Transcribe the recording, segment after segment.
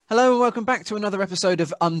welcome back to another episode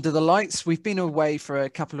of Under the Lights. We've been away for a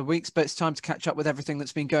couple of weeks, but it's time to catch up with everything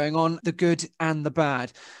that's been going on, the good and the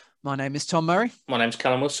bad. My name is Tom Murray. My name's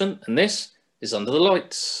Callum Wilson, and this is Under the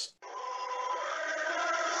Lights.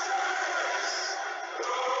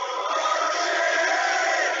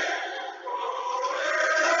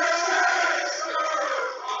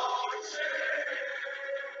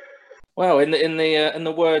 Well, in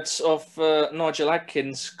the words of Nigel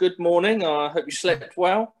Adkins, good morning. I hope you slept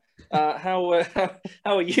well. How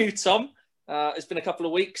are you, Tom? It's been a couple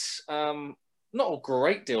of weeks. Not a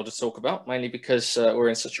great deal to talk about, mainly because we're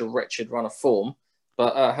in such a wretched run of form.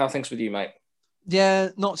 But how are things with you, mate? Yeah,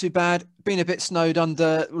 not too bad. Been a bit snowed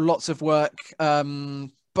under, lots of work.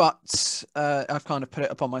 But I've kind of put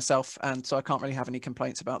it upon myself, and so I can't really have any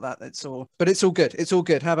complaints about that. It's all good. It's all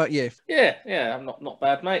good. How about you? Yeah, I'm not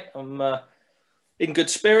bad, mate. I'm in good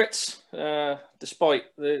spirits, despite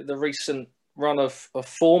the recent run of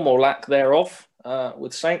form or lack thereof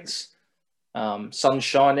with Saints. Sun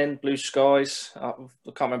shining, blue skies. I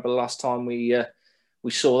can't remember the last time we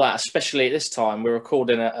saw that, especially at this time. We're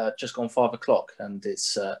recording at just gone 5 o'clock, and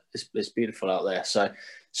it's beautiful out there. So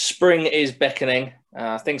spring is beckoning.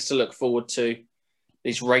 Things to look forward to.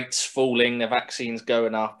 These rates falling, the vaccines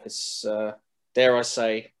going up. It's dare I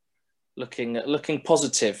say, looking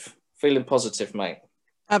positive, feeling positive, mate.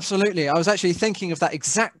 Absolutely. I was actually thinking of that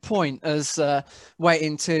exact point as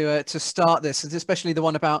waiting to start this, especially the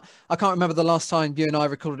one about, I can't remember the last time you and I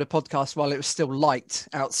recorded a podcast while it was still light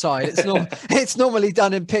outside. It's normally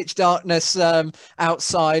done in pitch darkness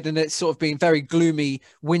outside, and it's sort of been very gloomy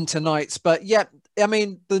winter nights. But yeah, I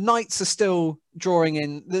mean, the nights are still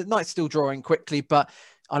drawing quickly, but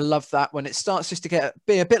I love that when it starts just to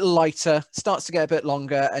be a bit lighter, starts to get a bit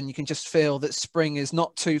longer, and you can just feel that spring is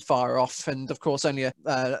not too far off. And of course, only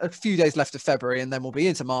a few days left of February, and then we'll be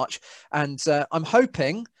into March. And I'm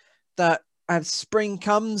hoping that as spring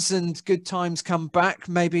comes and good times come back,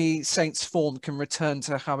 maybe Saints form can return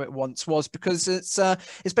to how it once was, because it's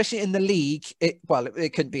especially in the league, it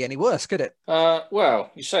couldn't be any worse, could it?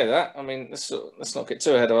 Well, you say that. I mean, let's not get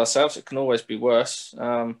too ahead of ourselves. It can always be worse.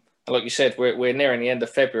 Like you said, we're nearing the end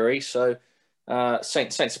of February, so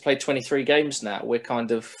Saints have played 23 games now. We're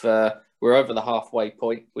kind of we're over the halfway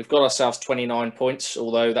point. We've got ourselves 29 points,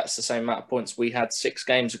 although that's the same amount of points we had 6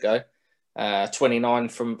 games ago. 29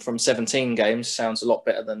 from 17 games sounds a lot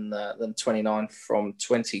better than 29 from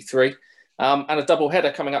 23. And a double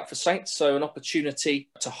header coming up for Saints, so an opportunity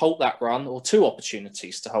to halt that run, or 2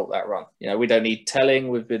 opportunities to halt that run. You know, we don't need telling.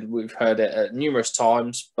 We've heard it numerous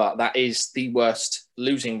times, but that is the worst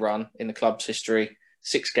losing run in the club's history.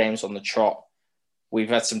 6 games on the trot. We've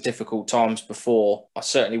had some difficult times before. I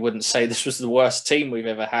certainly wouldn't say this was the worst team we've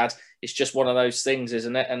ever had. It's just one of those things,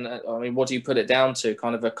 isn't it? And I mean, what do you put it down to?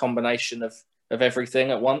 Kind of a combination of everything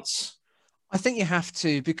at once? I think you have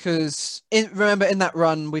to, because remember in that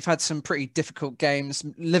run, we've had some pretty difficult games.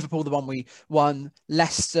 Liverpool, the one we won,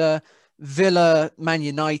 Leicester, Villa, Man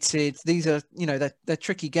United. These are, they're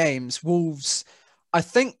tricky games. Wolves, I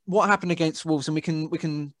think what happened against Wolves, and we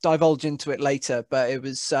can divulge into it later, but it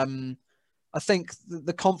was, I think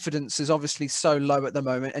the confidence is obviously so low at the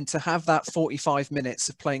moment, and to have that 45 minutes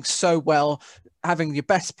of playing so well, having your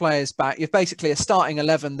best players back, you're basically a starting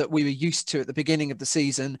 11 that we were used to at the beginning of the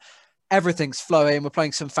season. Everything's flowing. We're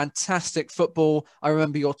playing some fantastic football. I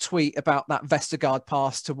remember your tweet about that Vestergaard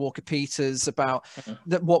pass to Walker-Peters, about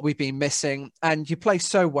what we've been missing. And you play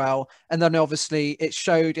so well. And then obviously it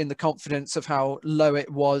showed in the confidence of how low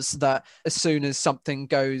it was, that as soon as something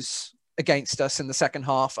goes against us in the second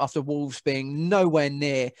half, after Wolves being nowhere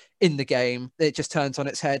near in the game, it just turns on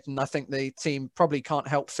its head. And I think the team probably can't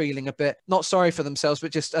help feeling a bit not sorry for themselves,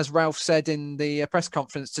 but just, as Ralph said in the press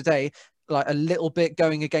conference today, like a little bit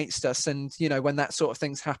going against us. And, when that sort of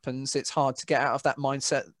things happens, it's hard to get out of that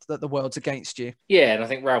mindset that the world's against you. Yeah, and I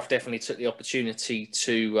think Ralph definitely took the opportunity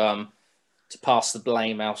to pass the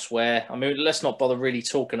blame elsewhere. I mean, let's not bother really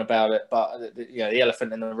talking about it, but the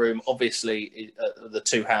elephant in the room, obviously, the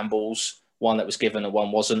 2 handballs, one that was given and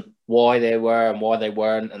one wasn't. Why they were and why they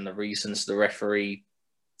weren't, and the reasons the referee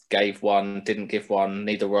gave one, didn't give one,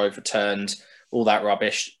 neither were overturned, all that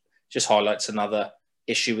rubbish, just highlights another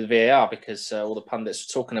issue with VAR, because all the pundits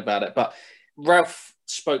were talking about it. But Ralph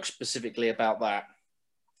spoke specifically about that.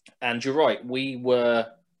 And you're right, we were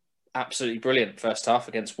absolutely brilliant first half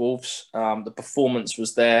against Wolves. The performance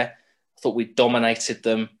was there. I thought we dominated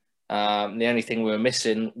them. The only thing we were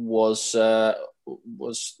missing was a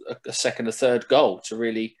second or third goal to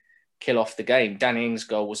really kill off the game. Danny Ings'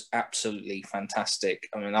 goal was absolutely fantastic.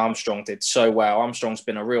 I mean, Armstrong did so well. Armstrong's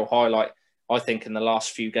been a real highlight, I think, in the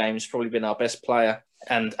last few games, probably been our best player.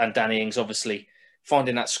 And Danny Ings obviously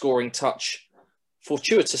finding that scoring touch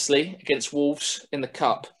fortuitously against Wolves in the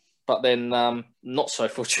Cup, but then not so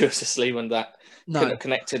fortuitously when that couldn't have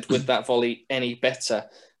connected with that volley any better.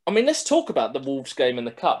 I mean, let's talk about the Wolves game in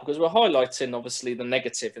the Cup, because we're highlighting, obviously, the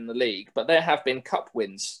negative in the league, but there have been Cup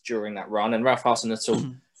wins during that run, and Ralph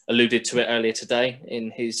Hasenhüttl alluded to it earlier today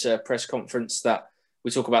in his press conference that we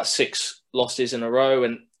talk about 6 losses in a row,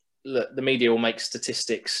 and look, the media will make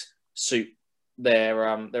statistics suit their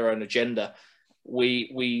own agenda.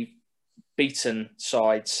 We've beaten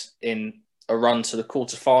sides in a run to the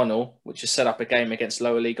quarter-final, which has set up a game against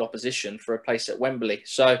lower league opposition for a place at Wembley.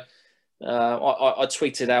 So I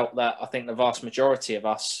tweeted out that I think the vast majority of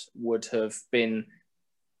us would have been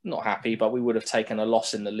not happy, but we would have taken a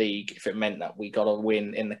loss in the league if it meant that we got a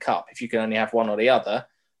win in the Cup. If you can only have one or the other,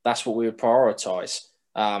 that's what we would prioritise.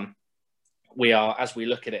 We are, as we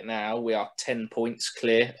look at it now, we are 10 points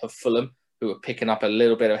clear of Fulham, who are picking up a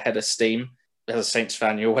little bit of head of steam. As a Saints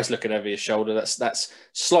fan, you're always looking over your shoulder. That's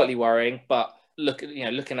slightly worrying, but looking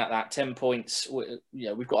at that 10 points,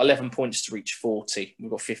 we've got 11 points to reach 40.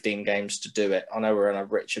 We've got 15 games to do it. I know we're in a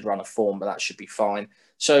wretched run of form, but that should be fine.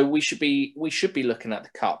 So we should be looking at the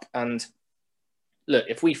Cup. And look,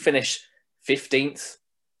 if we finish 15th,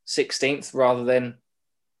 16th rather than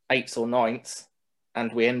 8th or 9th,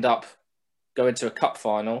 and we end up going to a Cup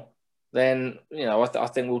final, then I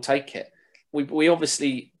think we'll take it. We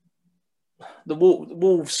obviously, the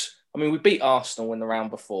Wolves. I mean, we beat Arsenal in the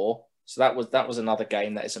round before, so that was another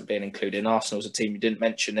game that isn't being included. And Arsenal's a team you didn't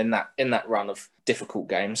mention in that run of difficult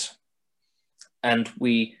games, and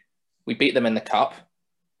we beat them in the Cup,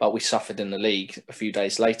 but we suffered in the league a few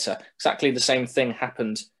days later. Exactly the same thing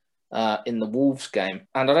happened in the Wolves game,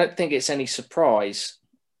 and I don't think it's any surprise.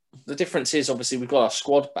 The difference is, obviously, we've got our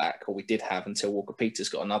squad back, or we did have until Walker-Peters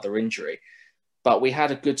got another injury. But we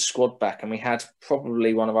had a good squad back, and we had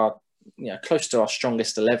probably one of our, close to our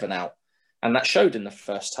strongest 11 out. And that showed in the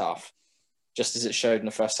first half, just as it showed in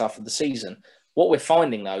the first half of the season. What we're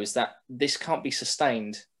finding, though, is that this can't be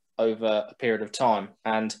sustained over a period of time.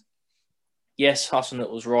 And yes,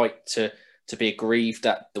 Hasenhüttl was right to be aggrieved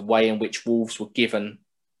at the way in which Wolves were given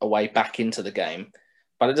a way back into the game.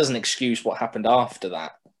 But it doesn't excuse what happened after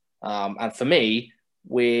that. And for me,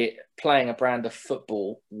 we're playing a brand of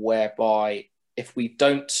football whereby if we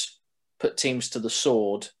don't put teams to the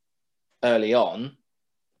sword early on,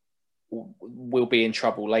 we'll be in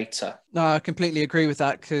trouble later. No, I completely agree with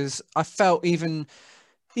that, because I felt even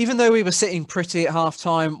though we were sitting pretty at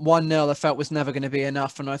half-time, 1-0 I felt was never going to be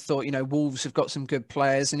enough. And I thought, Wolves have got some good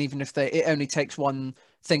players, and even if it only takes one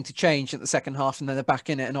thing to change at the second half and then they're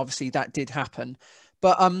back in it, and obviously that did happen.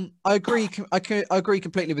 But I agree. I agree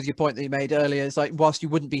completely with your point that you made earlier. It's like, whilst you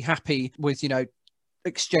wouldn't be happy with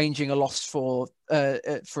exchanging a loss for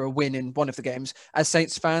a win in one of the games, as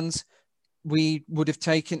Saints fans, we would have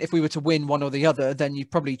taken, if we were to win one or the other, then you'd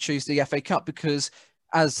probably choose the FA Cup, because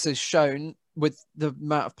as is shown with the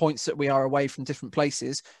amount of points that we are away from different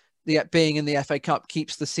places, being in the FA Cup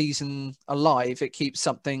keeps the season alive. It keeps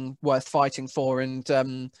something worth fighting for, and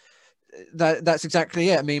that's exactly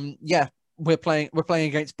it. I mean, yeah. We're playing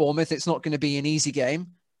against Bournemouth. It's not going to be an easy game,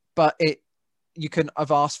 but you couldn't have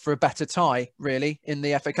asked for a better tie, really, in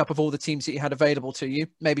the FA Cup of all the teams that you had available to you.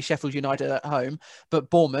 Maybe Sheffield United at home, but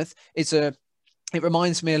Bournemouth it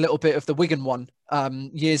reminds me a little bit of the Wigan one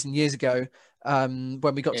years and years ago when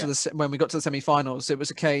we got to the semi-finals. It was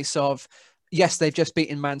a case of, yes, they've just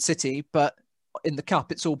beaten Man City, but in the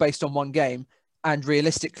Cup, it's all based on one game. And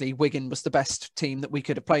realistically, Wigan was the best team that we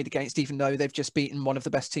could have played against, even though they've just beaten one of the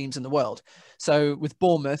best teams in the world. So with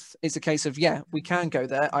Bournemouth, it's a case of, yeah, we can go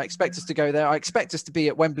there. I expect us to go there. I expect us to be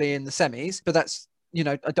at Wembley in the semis, but that's, I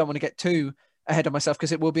don't want to get too ahead of myself,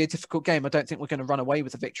 because it will be a difficult game. I don't think we're going to run away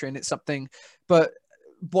with a victory, and it's something. But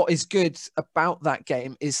what is good about that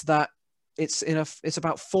game is that it's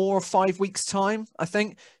about 4 or 5 weeks' time, I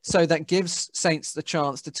think. So that gives Saints the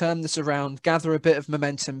chance to turn this around, gather a bit of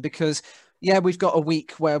momentum, because yeah, we've got a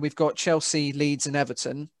week where we've got Chelsea, Leeds and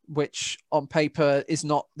Everton, which on paper is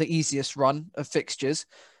not the easiest run of fixtures.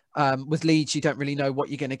 With Leeds, you don't really know what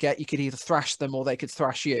you're going to get. You could either thrash them or they could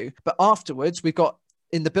thrash you. But afterwards, we've got,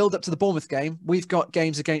 in the build-up to the Bournemouth game, we've got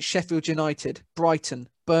games against Sheffield United, Brighton,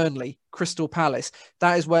 Burnley, Crystal Palace.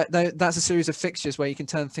 That's a series of fixtures where you can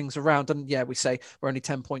turn things around. And yeah, we say we're only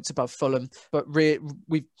 10 points above Fulham, but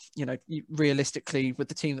realistically, with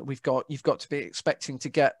the team that we've got, you've got to be expecting to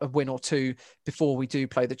get a win or two before we do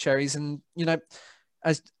play the Cherries. And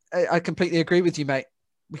as I completely agree with you, mate.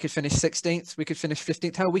 We could finish 16th, we could finish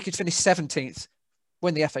 15th, hell, we could finish 17th,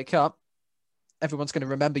 win the FA Cup. everyone's going to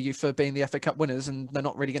remember you for being the FA Cup winners, and they're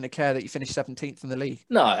not really going to care that you finished 17th in the league.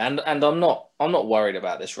 No, and I'm not worried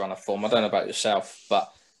about this run of form. I don't know about yourself,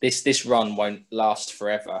 but this run won't last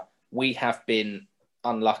forever. We have been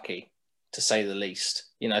unlucky, to say the least.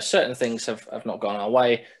 Certain things have not gone our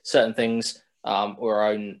way. Certain things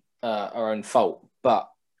were our own fault. But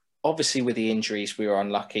obviously, with the injuries, we were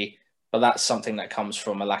unlucky. But that's something that comes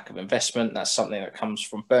from a lack of investment. That's something that comes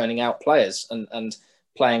from burning out players and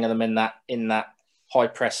playing them in that high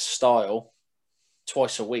press style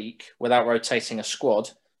twice a week without rotating a squad.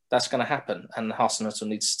 That's going to happen, and Hasenhüttl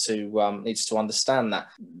needs to understand that.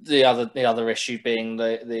 The other issue being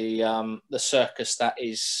the circus that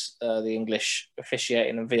is the English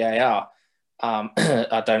officiating and VAR.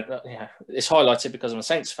 I don't. It's highlighted because I'm a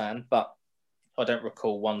Saints fan, but I don't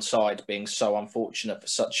recall one side being so unfortunate for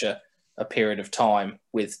such a period of time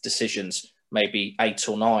with decisions, maybe 8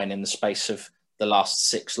 or 9 in the space of the last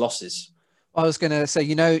 6 losses. I was going to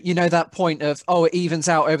say, that point of, it evens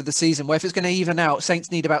out over the season. Well, if it's going to even out,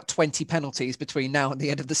 Saints need about 20 penalties between now and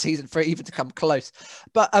the end of the season for it even to come close.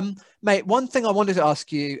 But, mate, one thing I wanted to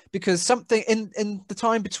ask you, because something in the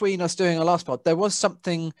time between us doing our last pod, there was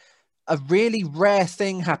a really rare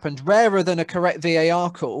thing happened, rarer than a correct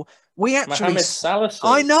VAR call. We actually, Mohamed Salah.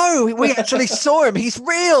 I know, we actually saw him. He's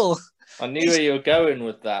real. I knew where you were going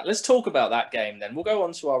with that. Let's talk about that game then. We'll go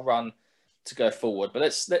on to our run to go forward, but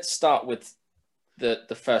let's start with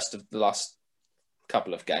the first of the last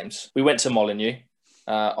couple of games. We went to Molineux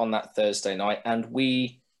on that Thursday night, and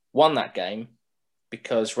we won that game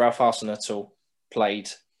because Ralph Hasenhüttl played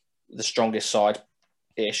the strongest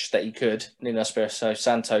side-ish that he could. Nuno Espirito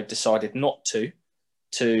Santo decided not to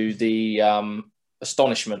the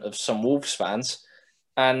astonishment of some Wolves fans,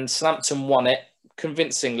 and Southampton won it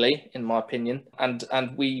convincingly, in my opinion, and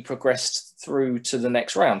we progressed through to the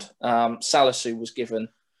next round. Salisu was given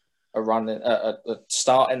a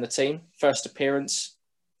start in the team, first appearance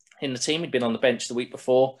in the team. He'd been on the bench the week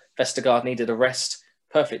before. Vestergaard needed a rest.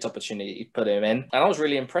 Perfect opportunity to put him in, and I was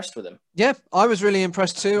really impressed with him. Yeah, I was really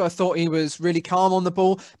impressed too. I thought he was really calm on the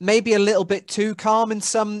ball, maybe a little bit too calm in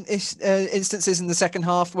some instances in the second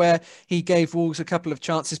half where he gave Wolves a couple of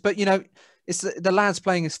chances. But it's the lad's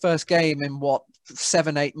playing his first game in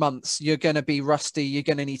 7-8 months. You're going to be rusty. You're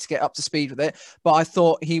going to need to get up to speed with it. But I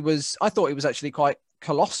thought he was actually quite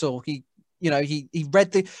colossal. He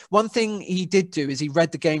read one thing he did do is he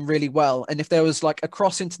read the game really well. And if there was like a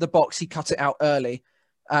cross into the box, he cut it out early.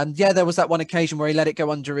 And yeah, there was that one occasion where he let it go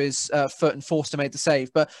under his foot and Forster made the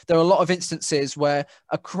save. But there are a lot of instances where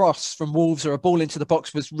a cross from Wolves or a ball into the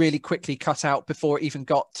box was really quickly cut out before it even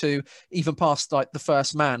got to even past like the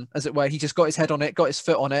first man, as it were. He just got his head on it, got his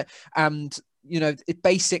foot on it, and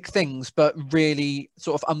basic things, but really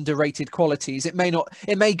sort of underrated qualities. It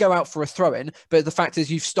may go out for a throw-in, but the fact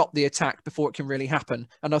is you've stopped the attack before it can really happen.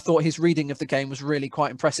 And I thought his reading of the game was really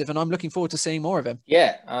quite impressive, and I'm looking forward to seeing more of him.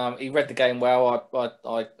 Yeah, he read the game well.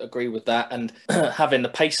 I agree with that, and having the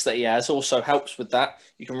pace that he has also helps with that.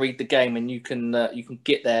 You can read the game and you can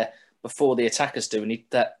get there before the attackers do, and he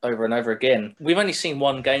did that over and over again. We've only seen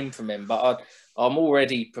one game from him, but I'm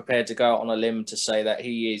already prepared to go out on a limb to say that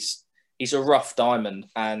he's a rough diamond,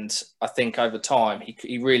 and I think over time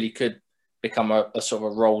he really could become a sort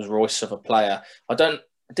of a Rolls Royce of a player. I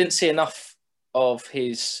didn't see enough of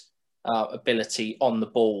his ability on the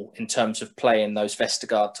ball in terms of playing those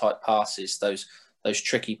Vestergaard type passes, those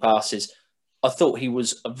tricky passes. I thought he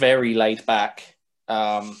was very laid back.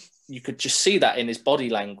 You could just see that in his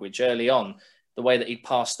body language early on. The way that he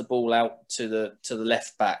passed the ball out to the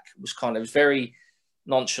left back was very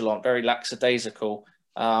nonchalant, very lackadaisical.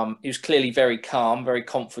 He was clearly very calm, very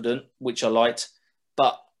confident, which I liked.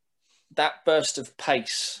 But that burst of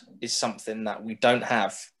pace is something that we don't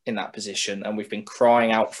have in that position, and we've been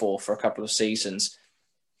crying out for a couple of seasons.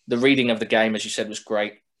 The reading of the game, as you said, was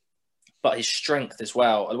great, but his strength as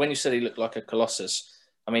well. When you said he looked like a colossus,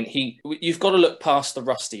 I mean, you've got to look past the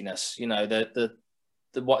rustiness. The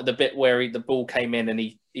bit where the ball came in and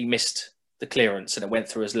he missed the clearance and it went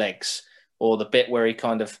through his legs, or the bit where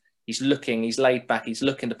he's laid back, he's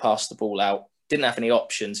looking to pass the ball out, didn't have any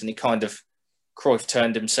options, and he Cruyff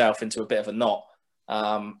turned himself into a bit of a knot.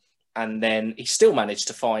 And then he still managed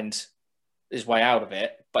to find his way out of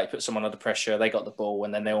it, but he put someone under pressure, they got the ball,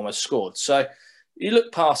 and then they almost scored. So you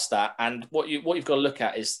look past that, and what you've got to look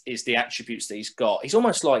at is the attributes that he's got. He's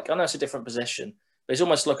almost like, I know it's a different position, but he's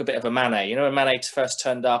almost like a bit of a Mane. When Mane first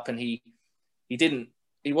turned up and he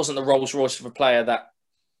wasn't the Rolls Royce of a player that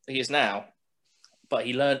he is now, but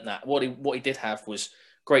he learned that. What he did have was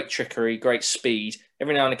great trickery, great speed.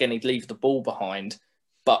 Every now and again, he'd leave the ball behind,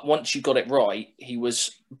 But once you got it right, he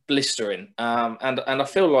was blistering. And I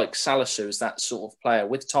feel like Salisu is that sort of player.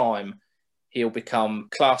 With time, he'll become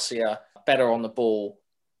classier, better on the ball.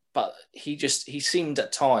 But he seemed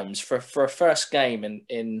at times for a first game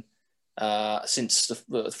in since the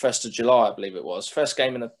 1st of July, I believe it was, first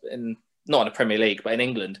game in not in the Premier League, but in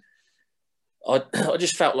England. I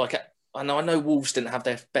just felt like, I know Wolves didn't have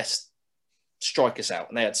their best strikers out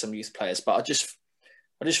and they had some youth players, but I just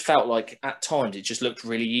felt like at times it just looked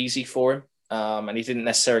really easy for him, and he didn't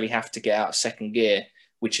necessarily have to get out of second gear,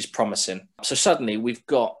 which is promising. So suddenly we've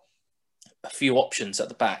got a few options at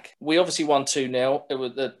the back. We obviously won 2-0. It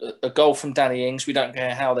was a goal from Danny Ings. We don't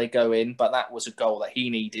care how they go in, but that was a goal that he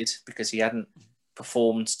needed because he hadn't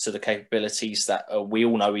performed to the capabilities that we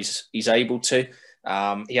all know he's able to.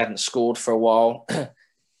 He hadn't scored for a while.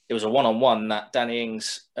 It was a one-on-one that Danny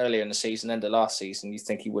Ings earlier in the season, end of last season, you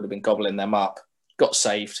think he would have been gobbling them up. Got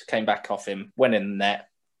saved, came back off him, went in the net.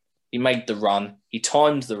 He made the run. He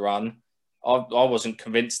timed the run. I wasn't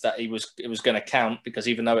convinced that it was going to count because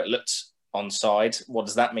even though it looked onside, what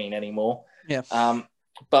does that mean anymore? Yeah.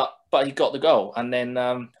 But he got the goal, and then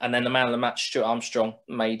the man of the match, Stuart Armstrong,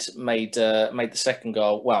 made the second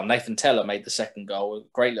goal. Well, Nathan Teller made the second goal. A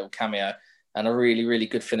great little cameo and a really, really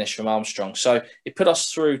good finish from Armstrong. So it put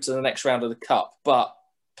us through to the next round of the cup. But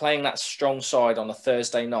playing that strong side on a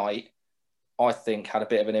Thursday night, I think, had a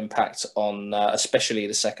bit of an impact on, especially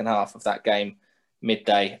the second half of that game,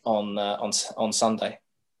 midday on Sunday.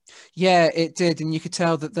 Yeah, it did, and you could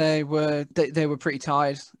tell that they were pretty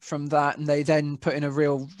tired from that, and they then put in a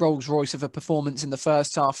real Rolls Royce of a performance in the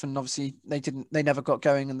first half, and obviously they never got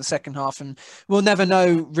going in the second half, and we'll never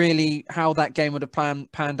know really how that game would have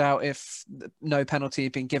panned out if no penalty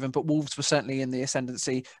had been given. But Wolves were certainly in the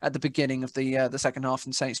ascendancy at the beginning of the second half,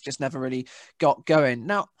 and Saints just never really got going.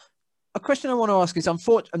 Now, a question I want to ask is,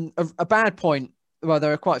 unfortunately, a bad point. Well,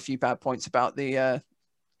 there are quite a few bad points about the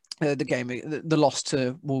game, the loss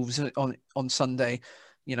to Wolves on Sunday,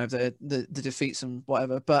 the defeats and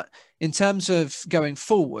whatever. But in terms of going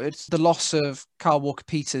forward, the loss of Kyle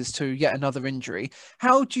Walker-Peters to yet another injury,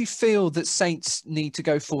 how do you feel that Saints need to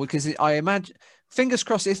go forward? Because I imagine, fingers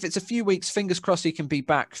crossed, if it's a few weeks, fingers crossed he can be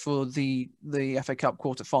back for the FA Cup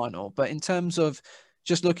quarter-final. But in terms of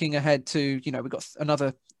just looking ahead to, we've got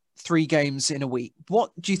another 3 games in a week,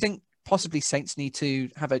 what do you think possibly Saints need to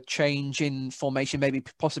have a change in formation? Maybe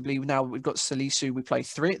possibly now we've got Salisu, we play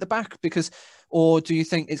 3 at the back, or do you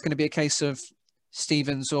think it's going to be a case of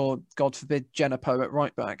Stevens or, God forbid, Djenepo at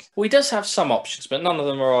right back? Well, he does have some options, but none of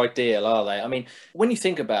them are ideal, are they? I mean, when you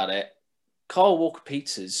think about it, Kyle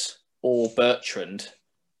Walker-Peters or Bertrand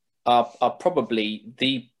are probably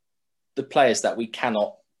the players that we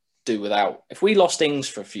cannot do without. If we lost Ings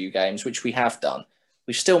for a few games, which we have done,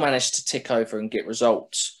 we've still managed to tick over and get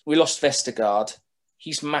results. We lost Vestergaard.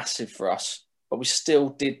 He's massive for us, but we still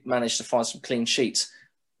did manage to find some clean sheets.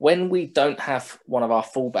 When we don't have one of our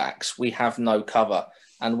fullbacks, we have no cover.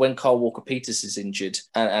 And when Kyle Walker-Peters is injured,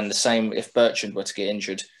 and the same if Bertrand were to get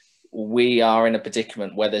injured, we are in a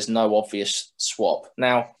predicament where there's no obvious swap.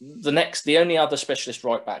 Now, the only other specialist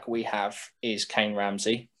right back we have is Kane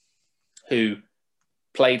Ramsey, who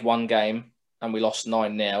played 1 game and we lost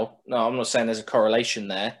 9-0. No, I'm not saying there's a correlation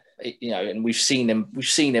there. And we've seen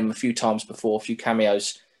him a few times before, a few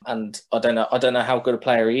cameos, and I don't know how good a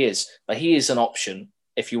player he is, but he is an option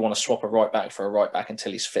if you want to swap a right back for a right back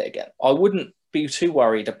until he's fit again. I wouldn't be too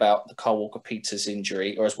worried about the Kyle Walker-Peters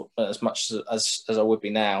injury, or as much as I would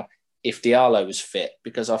be now, if Diallo was fit,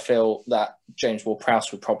 because I feel that James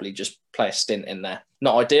Ward-Prowse would probably just play a stint in there.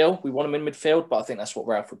 Not ideal. We want him in midfield, but I think that's what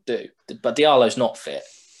Ralph would do. But Diallo's not fit.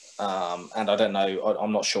 And I don't know,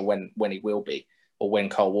 I'm not sure when he will be, or when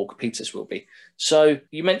Kyle Walker-Peters will be. So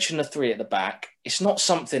you mentioned the 3 at the back. It's not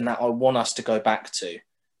something that I want us to go back to,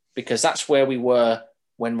 because that's where we were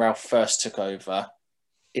when Ralph first took over.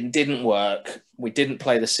 It didn't work. We didn't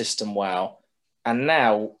play the system well. And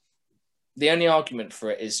now the only argument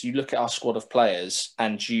for it is you look at our squad of players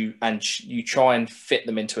and you try and fit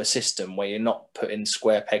them into a system where you're not putting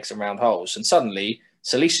square pegs in round holes. And suddenly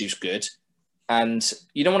Salisu's good. And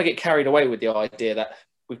you don't want to get carried away with the idea that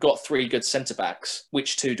we've got 3 good centre-backs.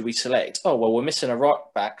 Which 2 do we select? Oh, well, we're missing a right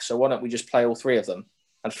back, so why don't we just play all 3 of them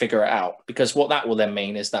and figure it out? Because what that will then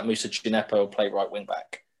mean is that Moussa Djenepo will play right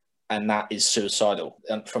wing-back, and that is suicidal.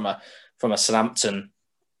 And from a Southampton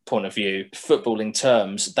point of view, footballing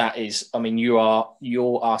terms, that is, I mean,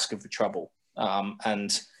 you're asking for trouble,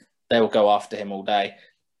 and they'll go after him all day.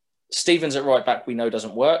 Stevens at right back, we know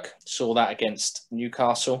doesn't work. Saw that against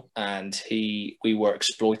Newcastle, and we were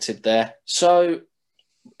exploited there. So,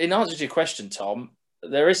 in answer to your question, Tom,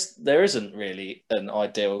 there isn't really an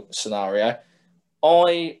ideal scenario.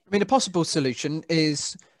 I I mean, a possible solution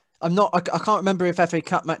is I can't remember if FA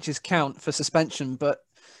Cup matches count for suspension, but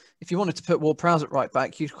if you wanted to put Ward-Prowse at right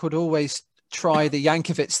back, you could always try the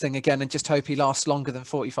Yankovic thing again and just hope he lasts longer than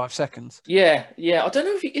 45 seconds. Yeah. I don't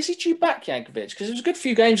know if is he due back, Yankovic, because it was a good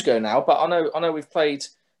few games ago now. But I know we've played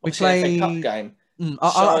We obviously an FA Cup play. game.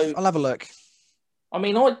 I'll So have a look. I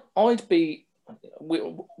mean, I'd be.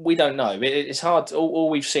 We don't know. It's hard. All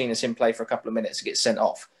we've seen is him play for a couple of minutes and get sent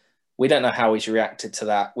off. We don't know how he's reacted to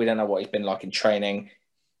that. We don't know what he's been like in training.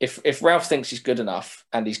 If Ralph thinks he's good enough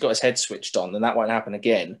and he's got his head switched on, then that won't happen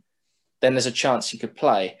again. Then there's a chance he could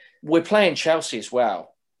play. We're playing Chelsea as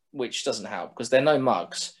well, which doesn't help because they're no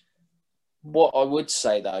mugs. What I would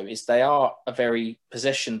say though is they are a very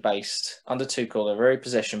possession-based under Tuchel. They're very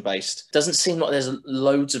possession-based. Doesn't seem like there's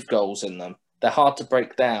loads of goals in them. They're hard to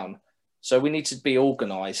break down. So we need to be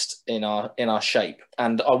organised in our shape.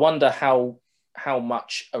 And I wonder how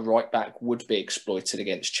much a right back would be exploited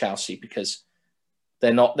against Chelsea because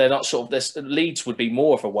they're not sort of this. Leeds would be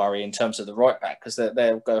more of a worry in terms of the right back because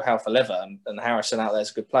they'll go hell for leather and Harrison out there is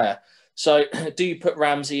a good player. So do you put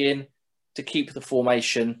Ramsey in to keep the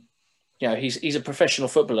formation? You know, he's a professional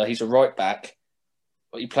footballer. He's a right back.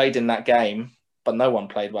 He played in that game, but no one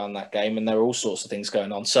played well in that game, and there are all sorts of things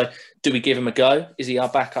going on. So do we give him a go? Is he our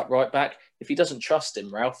backup right back? If he doesn't trust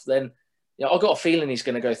him, Ralph, then I've got a feeling he's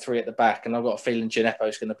going to go three at the back, and I've got a feeling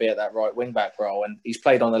Gineppo's going to be at that right wing back role, and he's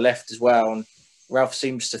played on the left as well. And Ralph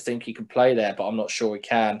seems to think he can play there, but I'm not sure he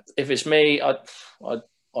can. If it's me, I'd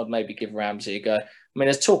maybe give Ramsey a go. I mean,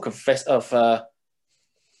 there's talk of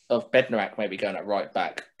Bednarak maybe going at right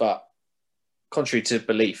back, but contrary to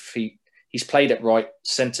belief, he's played at right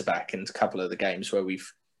centre back in a couple of the games where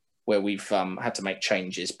we've had to make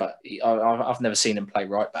changes, but I've never seen him play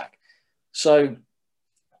right back. So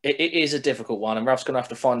it is a difficult one, and Ralph's going to have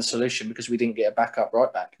to find a solution because we didn't get a backup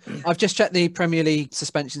right back. I've just checked the Premier League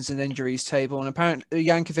suspensions and injuries table, and apparently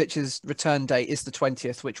Yankovic's return date is the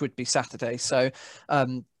 20th, which would be Saturday. So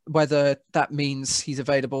whether that means he's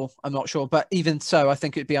available, I'm not sure. But even so, I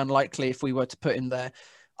think it'd be unlikely if we were to put him there.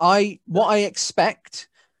 What I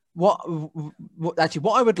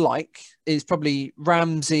would like is probably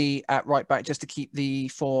Ramsey at right back just to keep the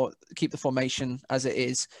formation as it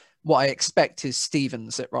is. What I expect is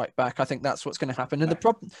Stevens at right back. I think that's what's going to happen. And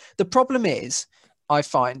the problem is, I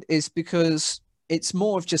find, is because it's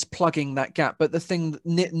more of just plugging that gap. But the thing,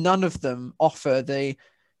 none of them offer the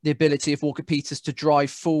ability of Walker-Peters to drive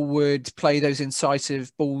forward, play those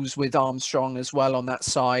incisive balls with Armstrong as well on that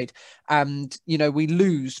side. And, we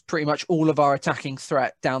lose pretty much all of our attacking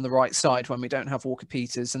threat down the right side when we don't have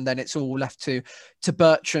Walker-Peters. And then it's all left to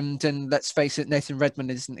Bertrand. And let's face it, Nathan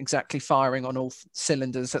Redmond isn't exactly firing on all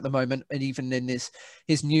cylinders at the moment. And even in his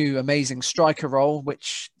new amazing striker role,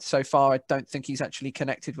 which so far I don't think he's actually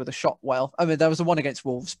connected with a shot well. I mean, there was a one against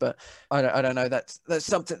Wolves, but I don't know. That's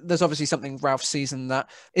something. There's obviously something Ralph sees in that.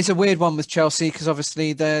 It's a weird one with Chelsea because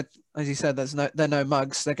obviously they're, as you said, they're no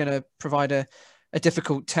mugs. They're going to provide a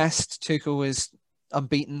difficult test. Tuchel is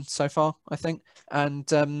unbeaten so far, I think, and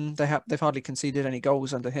they've hardly conceded any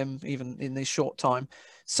goals under him, even in this short time.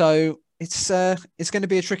 So it's going to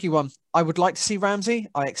be a tricky one. I would like to see Ramsey.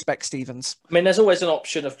 I expect Stevens. I mean, there's always an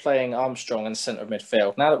option of playing Armstrong in centre of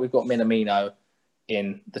midfield. Now that we've got Minamino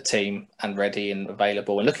in the team and ready and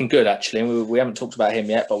available and looking good, actually, and we haven't talked about him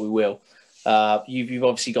yet, but we will. You've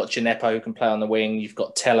obviously got Gineppo who can play on the wing. You've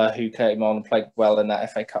got Teller who came on and played well in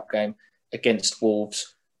that FA Cup game against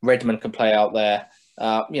Wolves. Redmond can play out there.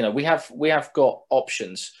 We have got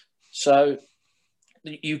options. So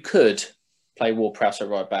you could play Ward-Prowse at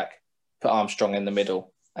right back, put Armstrong in the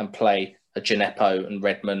middle, and play a Gineppo and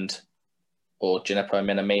Redmond or Gineppo and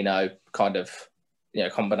Minamino kind of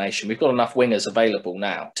combination. We've got enough wingers available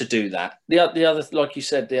now to do that. The other, like you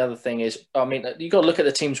said, the other thing is, I mean, you've got to look at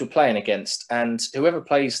the teams we're playing against, and whoever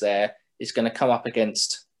plays there is going to come up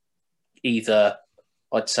against either,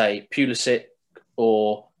 I'd say, Pulisic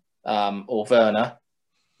or Werner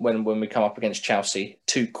when we come up against Chelsea.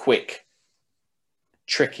 Two quick,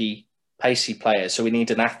 tricky, pacey players. So we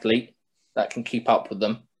need an athlete that can keep up with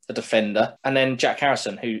them, a defender, and then Jack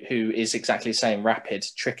Harrison, who is exactly the same, rapid,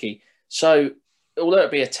 tricky. So although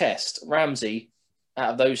it be a test, Ramsey,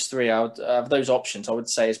 out of those three, of those options, I would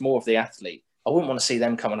say is more of the athlete. I wouldn't want to see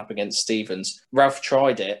them coming up against Stevens. Ralph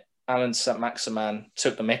tried it. Alan St-Maximin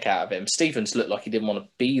took the mick out of him. Stevens looked like he didn't want to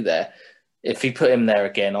be there. If he put him there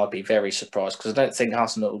again, I'd be very surprised because I don't think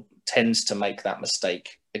Arsenal tends to make that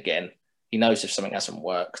mistake again. He knows if something hasn't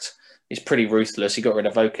worked. He's pretty ruthless. He got rid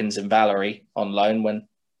of Okins and Valerie on loan when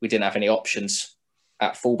we didn't have any options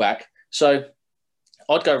at fullback. So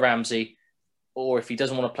I'd go Ramsey. or if he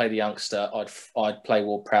doesn't want to play the youngster, I'd play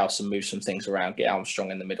Ward-Prowse and move some things around, get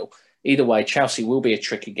Armstrong in the middle. Either way, Chelsea will be a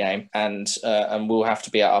tricky game, and we'll have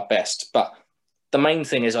to be at our best. But the main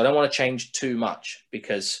thing is I don't want to change too much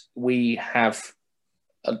because we have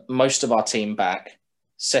most of our team back,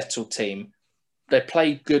 settled team. They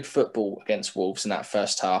played good football against Wolves in that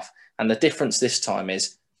first half, and the difference this time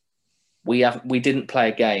is we didn't play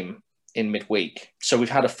a game in midweek, so we've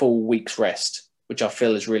had a full week's rest, which I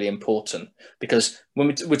feel is really important. Because when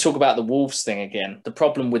we talk about the Wolves thing again, the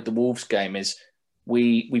problem with the Wolves game is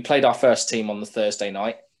we played our first team on the Thursday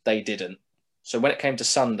night. They didn't. So when it came to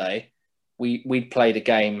Sunday, we'd played a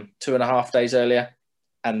game 2.5 days earlier,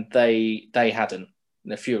 and they hadn't.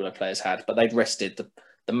 And a few of the players had, but they'd rested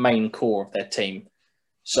the main core of their team.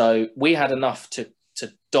 So we had enough to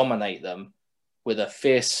dominate them with a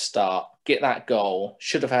fierce start, get that goal.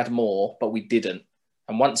 Should have had more, but we didn't.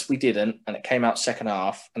 And once we didn't, and it came out second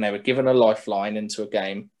half, and they were given a lifeline into a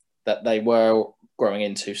game that they were growing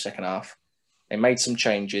into second half, they made some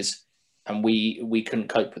changes, and we couldn't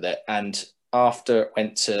cope with it. And after it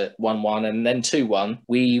went to 1-1 and then 2-1,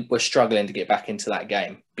 we were struggling to get back into that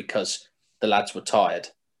game because the lads were tired.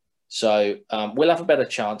 So we'll have a better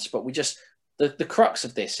chance, but the crux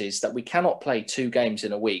of this is that we cannot play 2 games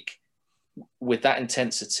in a week with that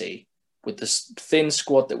intensity, with the thin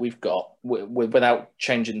squad that we've got, without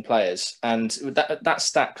changing players. And that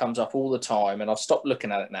stat comes up all the time, and I'll stop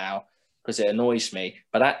looking at it now because it annoys me.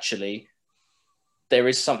 But actually, there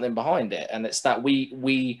is something behind it, and it's that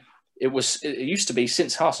it used to be,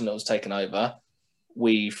 since Arsenal was taken over,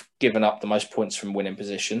 we've given up the most points from winning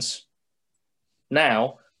positions.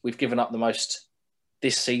 Now we've given up the most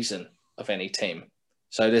this season of any team.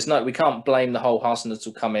 So we can't blame the whole Arsenal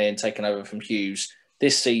coming in, taking over from Hughes.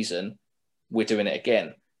 This season, we're doing it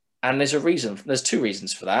again. And there's 2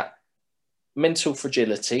 reasons for that. Mental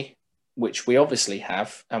fragility, which we obviously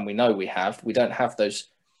have, and we know we have. We don't have those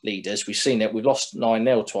leaders. We've seen it. We've lost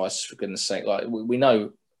 9-0 twice, for goodness sake. Like we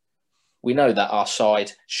know that our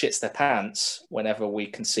side shits their pants whenever we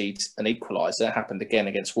concede an equaliser. It happened again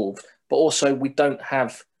against Wolves. But also, we don't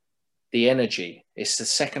have the energy. It's the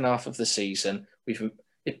second half of the season.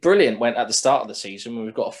 It's brilliant when at the start of the season when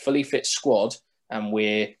we've got a fully fit squad and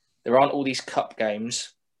there aren't all these cup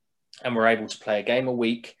games, and we're able to play a game a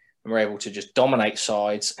week, and we're able to just dominate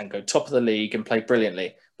sides and go top of the league and play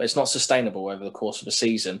brilliantly. But it's not sustainable over the course of a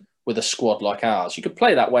season with a squad like ours. You could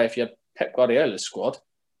play that way if you had Pep Guardiola's squad,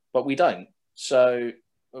 but we don't. So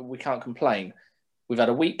we can't complain. We've had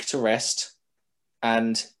a week to rest,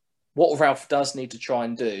 and what Ralph does need to try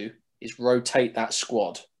and do is rotate that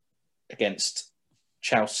squad against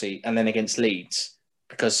Chelsea and then against Leeds,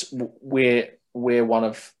 because we're one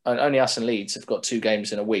of, only us and Leeds have got 2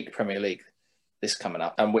 games in a week, Premier League, this coming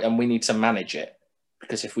up, and we need to manage it,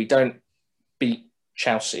 because if we don't beat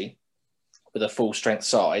Chelsea with a full strength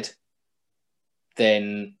side,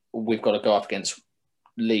 then we've got to go up against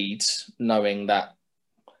Leeds knowing that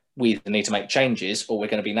we either need to make changes or we're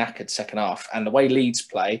going to be knackered second half. And the way Leeds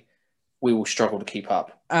play, we will struggle to keep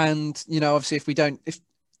up. And, obviously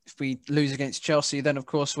if we lose against Chelsea, then of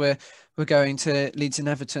course we're going to Leeds and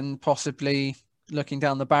Everton, possibly looking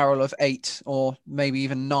down the barrel of 8 or maybe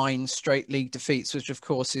even 9 straight league defeats, which of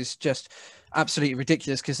course is just absolutely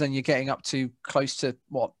ridiculous, because then you're getting up to close to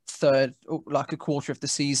third, like a quarter of the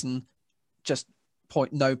season, just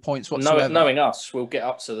no points whatsoever. Knowing us, we'll get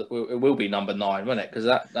up to it will be number 9, won't it? Because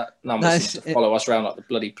that number seems to follow us around like the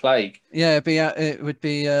bloody plague. Yeah, it would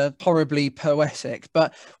be horribly poetic.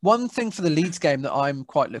 But one thing for the Leeds game that I'm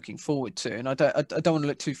quite looking forward to, and I don't want to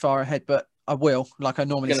look too far ahead, but I will, like I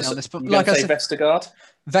normally say on this. But like I said,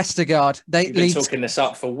 Vestergaard. You've been talking this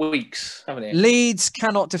up for weeks, haven't you? Leeds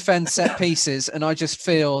cannot defend set pieces, and I just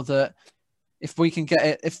feel that if we can get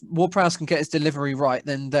it, if Ward-Prowse can get his delivery right,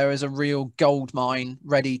 then there is a real gold mine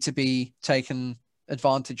ready to be taken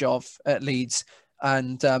advantage of at Leeds.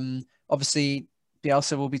 And obviously,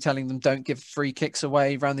 Bielsa will be telling them don't give free kicks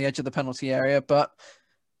away around the edge of the penalty area. But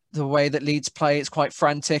the way that Leeds play, it's quite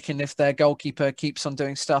frantic. And if their goalkeeper keeps on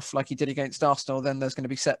doing stuff like he did against Arsenal, then there's going to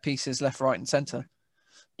be set pieces left, right and centre.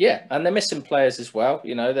 Yeah, and they're missing players as well.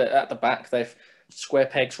 They're at the back, they've square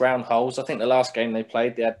pegs, round holes. I think the last game they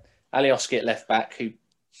played, they had Alioski at left back, who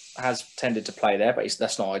has tended to play there, but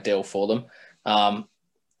that's not ideal for them.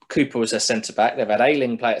 Cooper was their centre back. They've had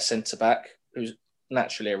Ayling play at centre back, who's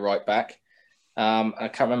naturally a right back. I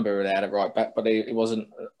can't remember who they had at right back, but it wasn't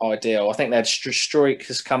ideal. I think they had Struijk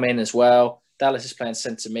has come in as well. Dallas is playing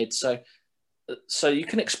centre mid, so you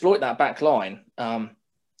can exploit that back line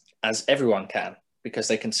as everyone can, because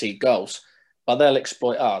they concede goals, but they'll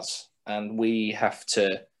exploit us, and we have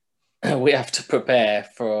to prepare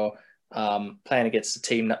for playing against a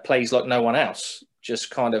team that plays like no one else, just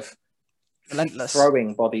kind of Relentless.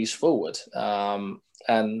 throwing bodies forward.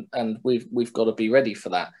 And we've got to be ready for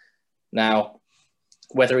that. Now,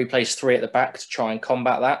 whether he plays 3 at the back to try and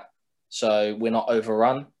combat that, so we're not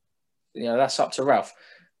overrun, that's up to Ralph.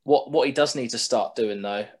 What he does need to start doing,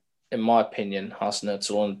 though, in my opinion,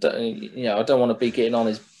 Hasenhüttl, and I don't want to be getting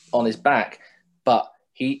on his back, but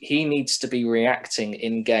he needs to be reacting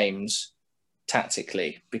in games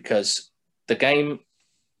tactically, because the game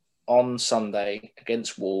on Sunday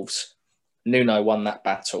against Wolves, Nuno won that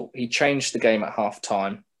battle. He changed the game at half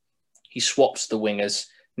time. He swapped the wingers.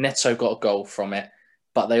 Neto got a goal from it,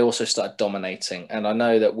 but they also started dominating. And I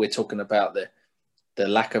know that we're talking about the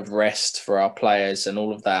lack of rest for our players and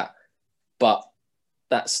all of that, but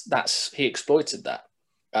he exploited that.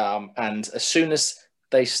 And as soon as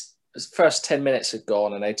first 10 minutes had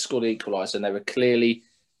gone and they'd scored the equaliser and they were clearly,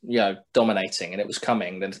 dominating and it was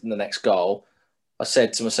coming, the next goal, I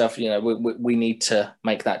said to myself, we need to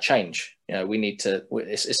make that change. We need to.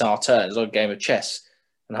 It's our turn. It's like a game of chess.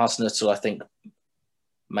 And Hasenhüttl, I think,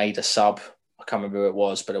 made a sub. I can't remember who it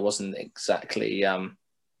was, but it wasn't exactly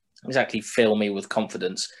fill me with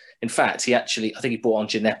confidence. In fact, I think he brought on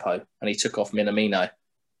Gineppo and he took off Minamino,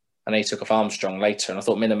 and he took off Armstrong later. And I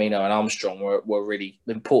thought Minamino and Armstrong were really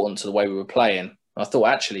important to the way we were playing. I thought,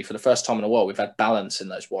 actually, for the first time in a while, we've had balance in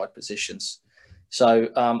those wide positions. So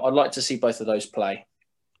I'd like to see both of those play.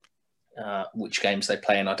 Which games they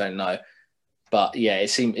play in, I don't know. But yeah, it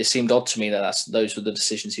seemed odd to me that those were the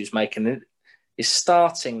decisions he was making. It's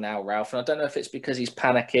starting now, Ralph, and I don't know if it's because he's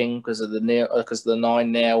panicking because of the 9-0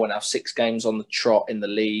 and now 6 games on the trot in the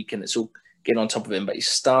league, and it's all getting on top of him. But he's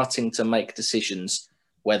starting to make decisions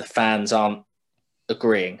where the fans aren't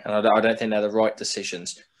agreeing, and I don't think they're the right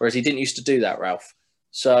decisions. Whereas he didn't used to do that, Ralph.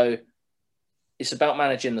 So it's about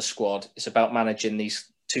managing the squad. It's about managing these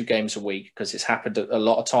 2 games a week, because it's happened a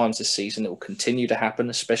lot of times this season. It will continue to happen,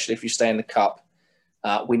 especially if you stay in the cup.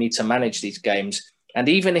 We need to manage these games, and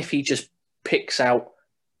even if he just picks out,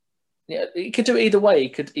 he could do it either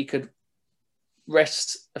way. He could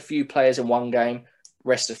rest a few players in one game,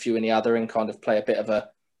 rest a few in the other, and kind of play a bit of a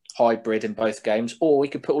hybrid in both games. Or he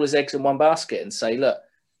could put all his eggs in one basket and say, look,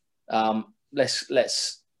 let's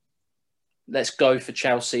go for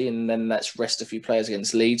Chelsea, and then let's rest a few players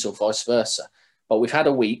against Leeds, or vice versa. But we've had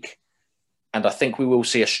a week, and I think we will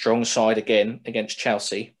see a strong side again against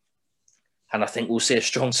Chelsea. And I think we'll see a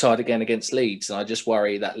strong side again against Leeds. And I just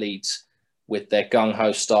worry that Leeds, with their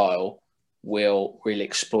gung-ho style, will really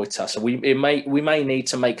exploit us. So we may need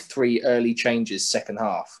to make 3 early changes second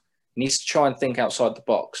half. He needs to try and think outside the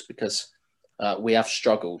box, because we have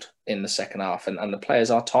struggled in the second half, and the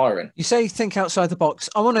players are tiring. You say think outside the box.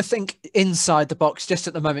 I want to think inside the box just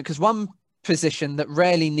at the moment, because one position that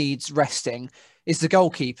rarely needs resting is the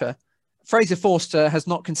goalkeeper. Fraser Forster has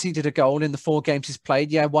not conceded a goal in the 4 games he's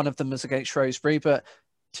played. Yeah, one of them was against Shrewsbury, but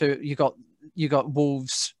you got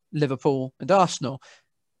Wolves, Liverpool, and Arsenal.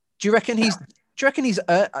 Do you reckon he's?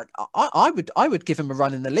 I would give him a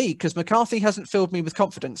run in the league, because McCarthy hasn't filled me with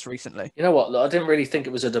confidence recently. You know what? Look, I didn't really think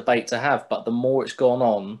it was a debate to have, but the more it's gone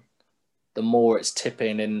on, the more it's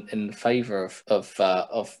tipping in favour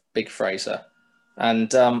of Big Fraser.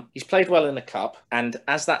 And he's played well in the cup, and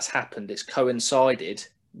as that's happened, it's coincided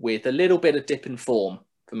with a little bit of dip in form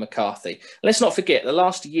for McCarthy. Let's not forget, the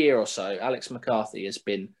last year or so, Alex McCarthy has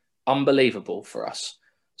been unbelievable for us.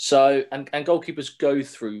 So, and goalkeepers go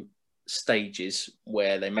through stages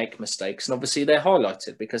where they make mistakes, and obviously they're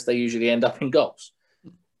highlighted because they usually end up in goals.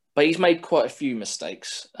 But he's made quite a few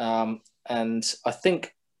mistakes. And I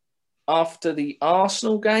think after the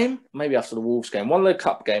Arsenal game, maybe after the Wolves game, one of the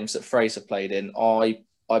cup games that Fraser played in, I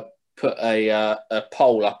put a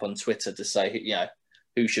poll up on Twitter to say,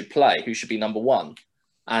 who should play, who should be number 1.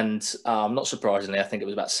 And not surprisingly, I think it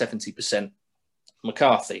was about 70%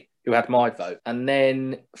 McCarthy, who had my vote. And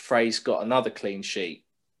then Fraser got another clean sheet.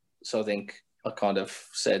 So I think I kind of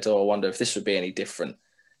said, I wonder if this would be any different.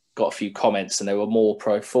 Got a few comments, and they were more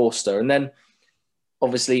pro Forster. And then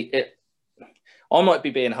obviously I might be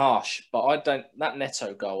being harsh, but that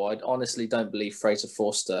Neto goal, I honestly don't believe Fraser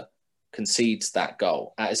Forster concedes that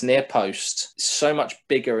goal. At his near post, so much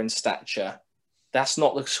bigger in stature. That's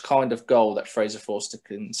not the kind of goal that Fraser Forster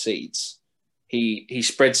concedes. He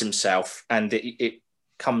spreads himself, and it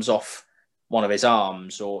comes off one of his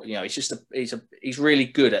arms, or he's really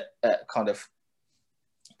good at kind of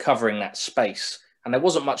covering that space. And there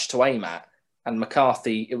wasn't much to aim at. And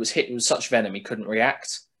McCarthy, it was hit with such venom he couldn't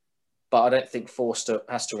react. But I don't think Forster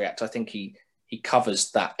has to react. I think he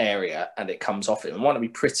covers that area and it comes off him. It might not be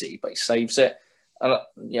pretty, but he saves it. And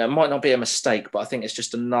it might not be a mistake, but I think it's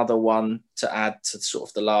just another one to add to sort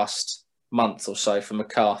of the last month or so for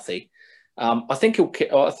McCarthy. I think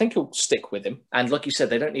he'll stick with him. And like you said,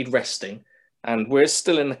 they don't need resting, and we're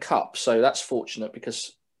still in the cup, so that's fortunate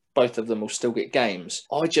because both of them will still get games.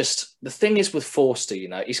 The thing is with Forster,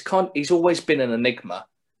 he's always been an enigma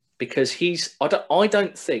because I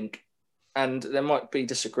don't think, and there might be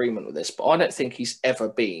disagreement with this, but I don't think he's ever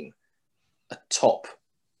been a top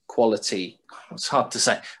quality. It's hard to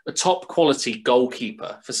say. A top quality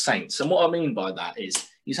goalkeeper for Saints, and what I mean by that is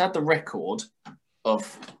he's had the record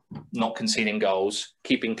of not conceding goals,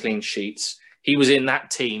 keeping clean sheets. He was in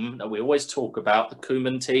that team that we always talk about, the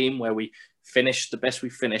Koeman team, where we finished the best we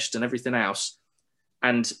finished and everything else.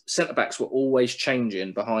 And centre backs were always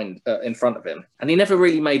changing in front of him, and he never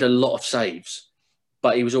really made a lot of saves,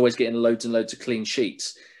 but he was always getting loads and loads of clean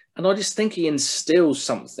sheets. And I just think he instills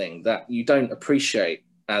something that you don't appreciate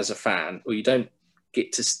as a fan, or you don't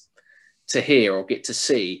get to hear or get to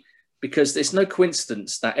see, because there's no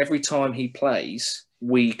coincidence that every time he plays,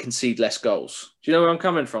 we concede less goals. Do you know where I'm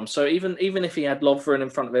coming from? So even if he had Lovren in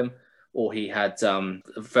front of him, or he had Van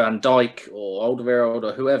Dijk or Alderweireld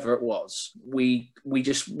or whoever it was, we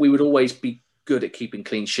would always be good at keeping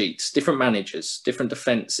clean sheets. Different managers, different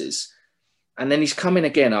defences. And then he's come in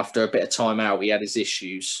again after a bit of time out. He had his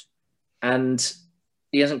issues, and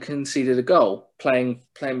he hasn't conceded a goal, playing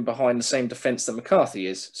behind the same defence that McCarthy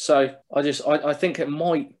is. So I think it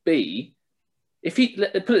might be, put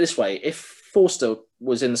it this way, if Forster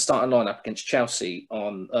was in the starting lineup against Chelsea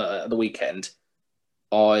on the weekend,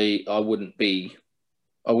 I wouldn't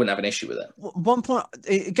have an issue with it. One point,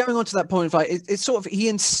 going on to that point, it's sort of, he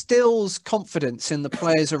instills confidence in the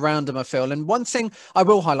players around him, I feel. And one thing I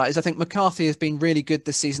will highlight is I think McCarthy has been really good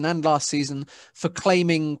this season and last season for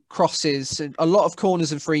claiming crosses, a lot of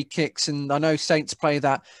corners and free kicks. And I know Saints play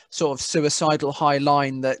that sort of suicidal high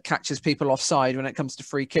line that catches people offside when it comes to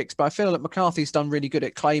free kicks. But I feel that McCarthy's done really good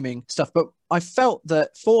at claiming stuff. But I felt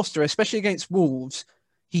that Forster, especially against Wolves,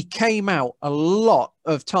 he came out a lot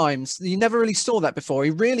of times. You never really saw that before.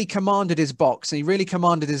 He really commanded his box and he really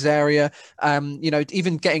commanded his area,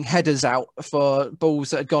 even getting headers out for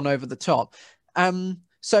balls that had gone over the top.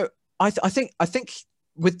 So I think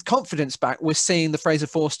with confidence back, we're seeing the Fraser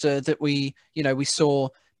Forster that we saw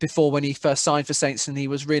before when he first signed for Saints, and he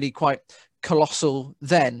was really quite colossal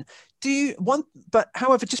then.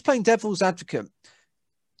 However, just playing devil's advocate,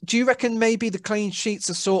 do you reckon maybe the clean sheets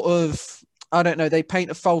are sort of, I don't know, they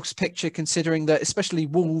paint a false picture considering that especially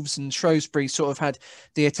Wolves and Shrewsbury sort of had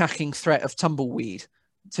the attacking threat of tumbleweed,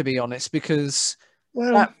 to be honest, because...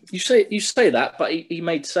 Well, you say that, but he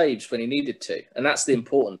made saves when he needed to, and that's the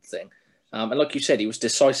important thing. And like you said, he was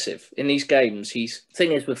decisive. In these games,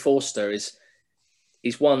 thing is with Forster is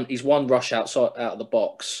he's one rush out of the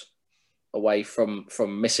box away from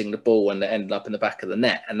missing the ball and ending up in the back of the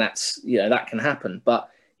net, and that's, that can happen. But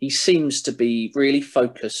he seems to be really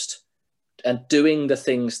focused and doing the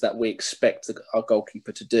things that we expect our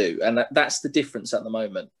goalkeeper to do. And that's the difference at the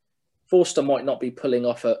moment. Forster might not be pulling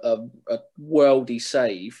off a worldy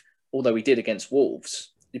save, although he did against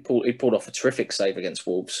Wolves. He pulled off a terrific save against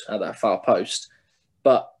Wolves at that far post.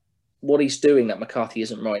 But what he's doing that McCarthy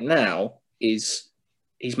isn't right now is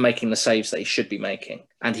he's making the saves that he should be making.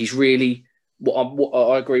 And he's really,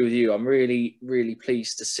 I agree with you, I'm really, really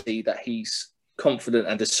pleased to see that he's confident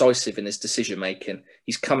and decisive in his decision-making.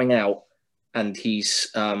 He's coming out and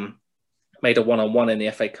he's made a one-on-one in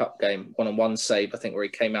the FA Cup game, one-on-one save, I think, where he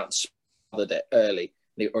came out and smothered it early,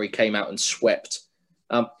 or he came out and swept.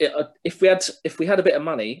 If we had a bit of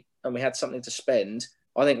money and we had something to spend,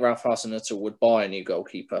 I think Ralph Hasenhüttl would buy a new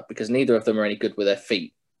goalkeeper, because neither of them are any good with their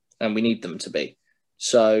feet, and we need them to be.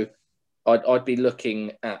 So I'd be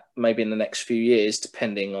looking at maybe in the next few years,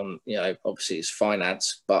 depending on, obviously his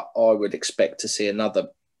finance, but I would expect to see another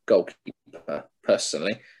goalkeeper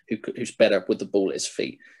personally who's better with the ball at his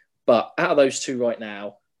feet. But out of those two right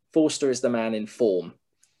now, Forster is the man in form,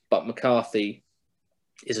 but McCarthy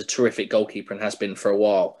is a terrific goalkeeper and has been for a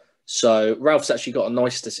while. So Ralph's actually got a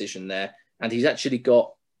nice decision there, and he's actually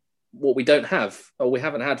got what we don't have, or we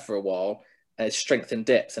haven't had for a while, is strength and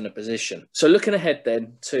depth in a position. So looking ahead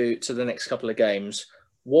then to the next couple of games,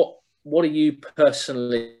 what are you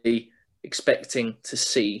personally expecting to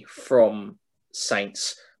see from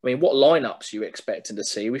Saints? I mean, what lineups are you expecting to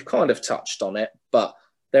see? We've kind of touched on it, but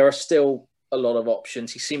there are still a lot of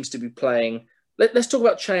options. He seems to be playing... Let's talk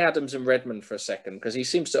about Che Adams and Redmond for a second, because he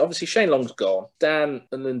seems to... Obviously, Shane Long's gone. Dan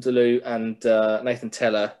Lundulu and Nathan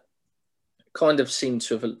Tella kind of seem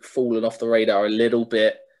to have fallen off the radar a little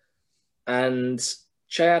bit. And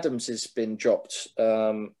Che Adams has been dropped,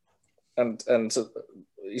 and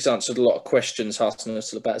he's answered a lot of questions,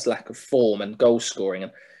 Hasenhüttl, about his lack of form and goal scoring.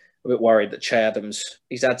 And a bit worried that Che Adams,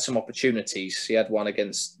 he's had some opportunities. He had one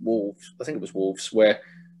against Wolves, I think it was Wolves, where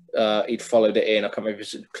he'd followed it in. I can't remember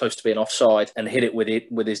if it was close to being offside and hit it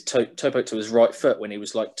with his toe poke to his right foot when he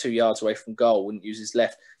was like 2 yards away from goal. Wouldn't use his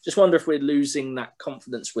left. Just wonder if we're losing that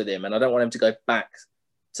confidence with him, and I don't want him to go back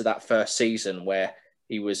to that first season where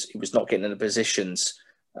he was not getting in the positions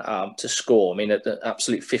to score. I mean, at the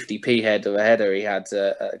absolute 50p header he had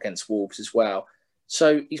against Wolves as well.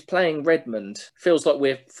 So he's playing Redmond. Feels like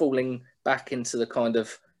we're falling back into the kind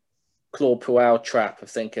of Claude Puel trap of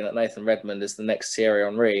thinking that Nathan Redmond is the next Thierry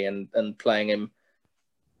Henry and playing him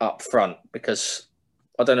up front, because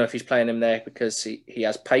I don't know if he's playing him there because he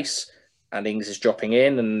has pace and Ings is dropping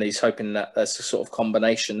in and he's hoping that there's a sort of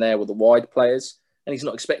combination there with the wide players, and he's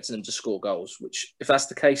not expecting them to score goals, which if that's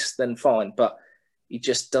the case, then fine. But he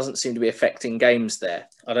just doesn't seem to be affecting games there.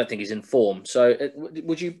 I don't think he's in form. So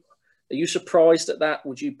are you surprised at that?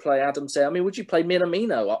 Would you play Adams there? I mean, would you play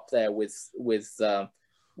Minamino up there with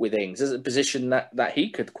Ings? There's a position that he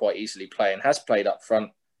could quite easily play and has played up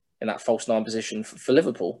front in that false nine position for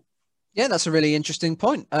Liverpool. Yeah, that's a really interesting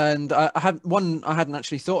point. And I hadn't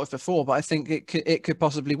actually thought of before, but I think it could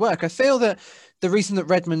possibly work. I feel that the reason that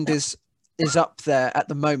Redmond is up there at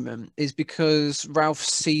the moment is because Ralph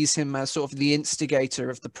sees him as sort of the instigator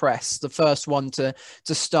of the press, the first one to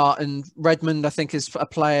start. And Redmond, I think, is a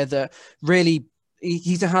player that really,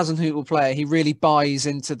 he's a Hasenhüttl player. He really buys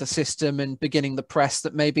into the system and beginning the press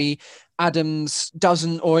that maybe Adams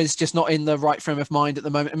doesn't, or is just not in the right frame of mind at the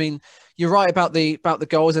moment. I mean, you're right about the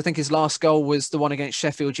goals. I think his last goal was the one against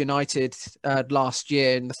Sheffield United last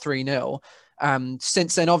year in the 3-0.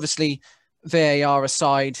 Since then, obviously, VAR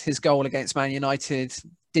aside, his goal against Man United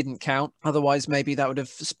didn't count. Otherwise, maybe that would have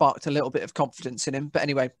sparked a little bit of confidence in him. But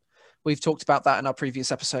anyway, we've talked about that in our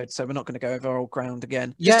previous episode, so we're not going to go over old ground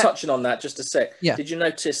again. Just touching on that, just a sec. Yeah. Did you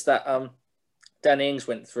notice that Danny Ings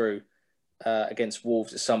went through against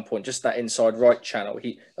Wolves at some point, just that inside right channel?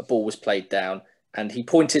 A ball was played down, and he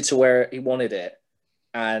pointed to where he wanted it.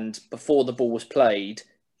 And before the ball was played,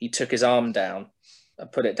 he took his arm down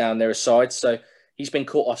and put it down their side. So he's been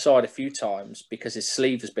caught offside a few times because his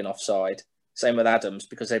sleeve has been offside. Same with Adams,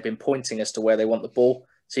 because they've been pointing as to where they want the ball.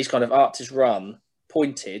 So he's kind of arced his run,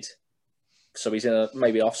 pointed, so he's in a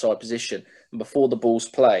maybe offside position. And before the ball's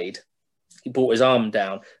played, he brought his arm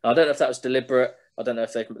down. And I don't know if that was deliberate. I don't know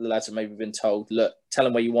if the lads have maybe been told, look, tell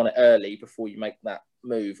him where you want it early before you make that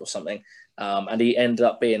move or something. And he ended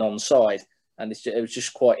up being onside. And it was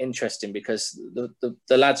just quite interesting because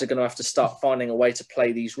the lads are going to have to start finding a way to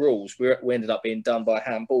play these rules. We ended up being done by a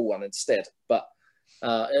handball one instead. But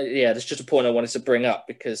there's just a point I wanted to bring up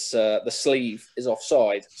because the sleeve is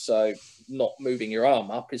offside. So not moving your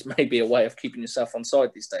arm up is maybe a way of keeping yourself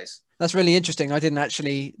onside these days. That's really interesting. I didn't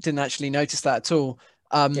actually notice that at all.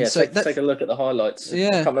 Take a look at the highlights. Yeah.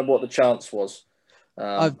 I can't remember what the chance was.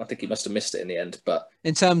 I think he must have missed it in the end. But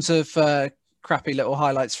in terms of crappy little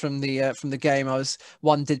highlights from the game,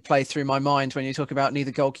 one did play through my mind when you talk about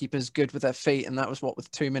neither goalkeepers good with their feet, and that was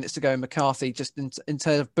with 2 minutes to go. McCarthy just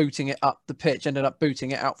instead of booting it up the pitch, ended up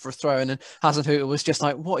booting it out for a throw, and then Hasenhüttl was just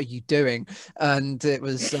like, "What are you doing?" And it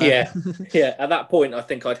was yeah. At that point, I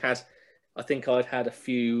think I'd had a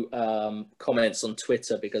few comments on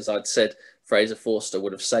Twitter because I'd said Fraser Forster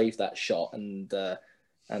would have saved that shot, and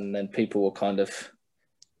then people were kind of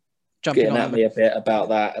getting at me a bit about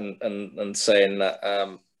that and saying that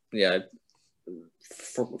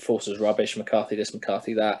Forster's rubbish, McCarthy this,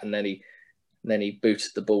 McCarthy that, and then he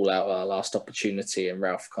booted the ball out at our last opportunity, and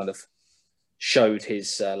Ralph kind of showed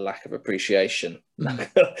his lack of appreciation.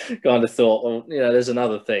 Kind of thought, well, there's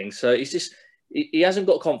another thing. So he hasn't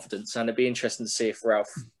got confidence, and it'd be interesting to see if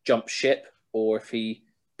Ralph jumps ship or if he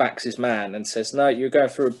backs his man and says, no, you're going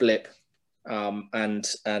through a blip, and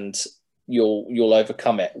you'll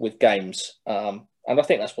overcome it with games. And I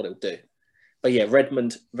think that's what it'll do. But yeah,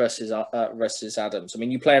 Redmond versus Adams. I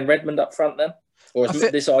mean, you playing Redmond up front then? Or has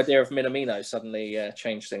this idea of Minamino suddenly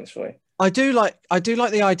changed things for you? I do like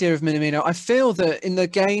the idea of Minamino. I feel that in the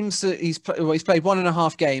games that he's played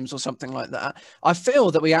 1.5 games or something like that, I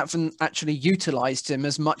feel that we haven't actually utilised him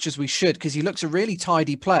as much as we should, because he looks a really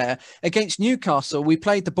tidy player. Against Newcastle, we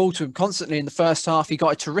played the ball to him constantly in the first half. He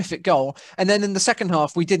got a terrific goal. And then in the second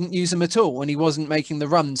half, we didn't use him at all and he wasn't making the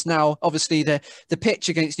runs. Now, obviously, the pitch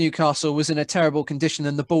against Newcastle was in a terrible condition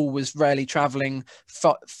and the ball was rarely travelling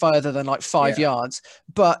further than like 5 yards.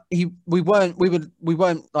 But we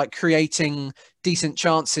weren't like creating decent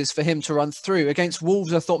chances for him to run through. Against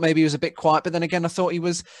Wolves, I thought maybe he was a bit quiet, but then again, I thought he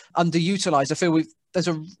was underutilized. I feel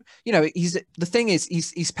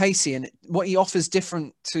he's pacey, and what he offers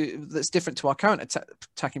that's different to our current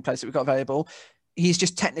attacking players that we've got available he's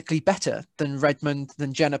just technically better than Redmond,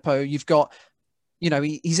 than Djenepo. You've got,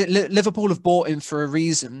 he's at Liverpool have bought him for a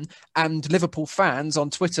reason, and Liverpool fans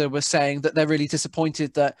on Twitter were saying that they're really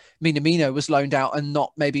disappointed that Minamino was loaned out and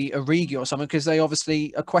not maybe Origi or someone, because they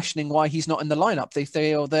obviously are questioning why he's not in the lineup. They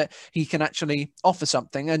feel that he can actually offer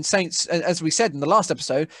something. And Saints, as we said in the last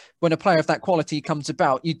episode, when a player of that quality comes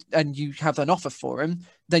about, you have an offer for him,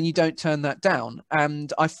 then you don't turn that down.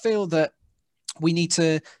 And I feel that we need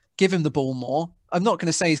to give him the ball more. I'm not going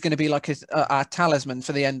to say he's going to be like a talisman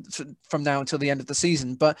for the end, from now until the end of the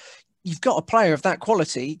season, but you've got a player of that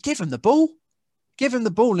quality. Give him the ball. Give him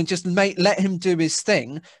the ball and just let him do his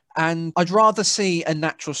thing. And I'd rather see a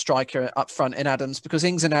natural striker up front in Adams, because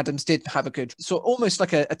Ings and Adams did have a good, sort almost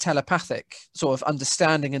like a telepathic sort of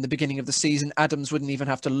understanding in the beginning of the season. Adams wouldn't even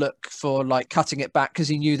have to look for like cutting it back, because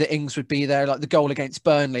he knew that Ings would be there. Like the goal against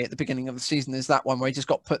Burnley at the beginning of the season is that one where he just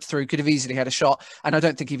got put through, could have easily had a shot. And I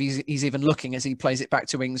don't think he's even looking as he plays it back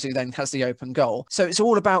to Ings, who then has the open goal. So it's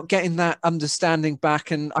all about getting that understanding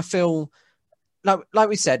back. And I feel like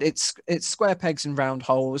we said, it's square pegs and round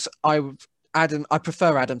holes. I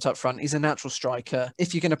prefer Adams up front. He's a natural striker.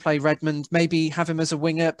 If you're going to play Redmond, maybe have him as a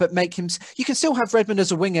winger, but you can still have Redmond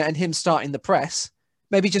as a winger and him starting the press.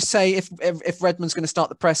 Maybe just say if Redmond's going to start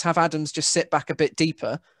the press, have Adams just sit back a bit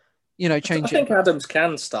deeper, change it. I think Adams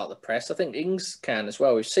can start the press. I think Ings can as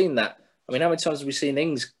well. We've seen that. I mean, how many times have we seen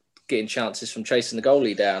Ings getting chances from chasing the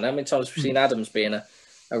goalie down? How many times have we seen Adams being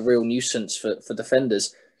a real nuisance for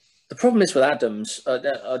defenders? The problem is with Adams,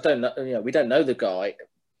 I don't know. We don't know the guy,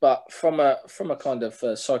 but from a kind of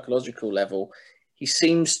psychological level,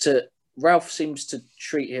 Ralph seems to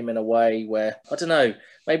treat him in a way where, I don't know,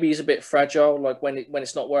 maybe he's a bit fragile. Like when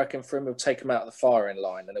it's not working for him, he'll take him out of the firing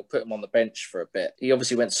line and he'll put him on the bench for a bit. He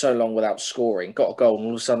obviously went so long without scoring, got a goal, and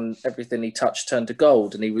all of a sudden everything he touched turned to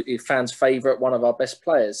gold, and he fans' favourite, one of our best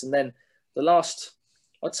players. And then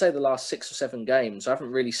I'd say the last 6 or 7 games, I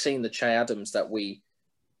haven't really seen the Che Adams that we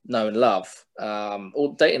know and love.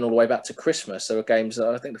 Dating all the way back to Christmas, there were games that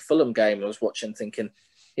I think the Fulham game I was watching thinking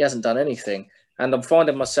he hasn't done anything. And I'm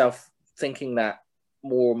finding myself thinking that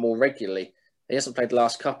more and more regularly. He hasn't played the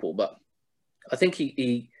last couple, but I think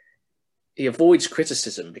he avoids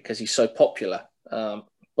criticism because he's so popular.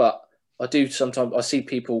 But I do sometimes, I see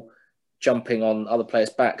people jumping on other players'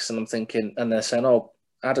 backs and I'm thinking, and they're saying, oh,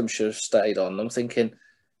 Adam should have stayed on. I'm thinking,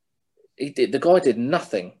 the guy did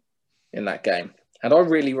nothing in that game. And I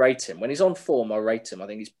really rate him. When he's on form, I rate him. I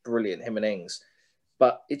think he's brilliant, him and Ings.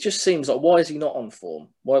 But it just seems like, why is he not on form?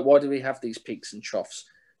 Why do we have these peaks and troughs?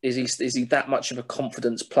 Is he that much of a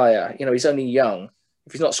confidence player? He's only young.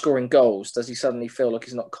 If he's not scoring goals, does he suddenly feel like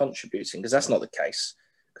he's not contributing? Because that's not the case.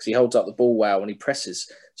 Because he holds up the ball well when he presses.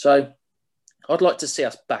 So I'd like to see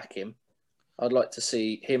us back him. I'd like to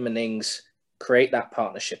see him and Ings create that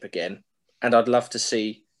partnership again. And I'd love to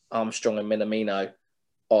see Armstrong and Minamino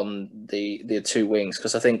on the two wings,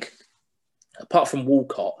 because I think, apart from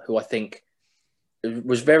Walcott, who I think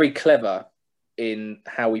was very clever in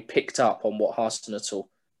how he picked up on what Hasenhüttl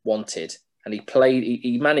wanted, and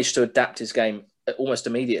he managed to adapt his game almost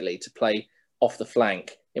immediately to play off the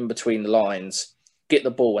flank, in between the lines, get the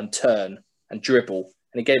ball and turn and dribble,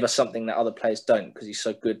 and he gave us something that other players don't, because he's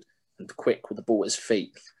so good and quick with the ball at his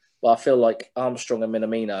feet. But I feel like Armstrong and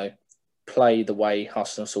Minamino play the way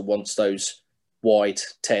Hasenhüttl wants those wide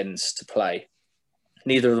 10s to play.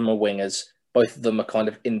 Neither of them are wingers. Both of them are kind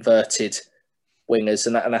of inverted wingers,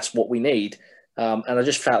 and that's what we need. And I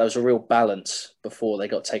just felt there was a real balance before they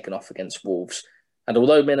got taken off against Wolves. And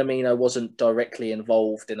although Minamino wasn't directly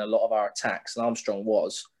involved in a lot of our attacks, and Armstrong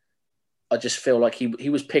was, I just feel like he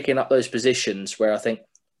was picking up those positions where I think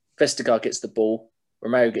Vestergaard gets the ball,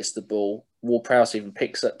 Romero gets the ball, Ward-Prowse even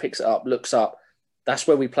picks it up, looks up. That's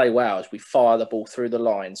where we play well, as we fire the ball through the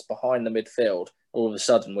lines behind the midfield. All of a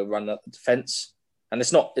sudden, we're running up the defence. And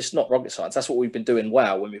it's not rocket science. That's what we've been doing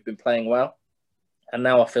well when we've been playing well. And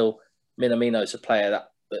now I feel Minamino's a player that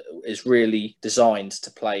is really designed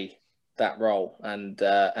to play that role. And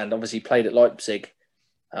obviously played at Leipzig.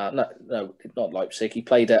 No, not Leipzig. He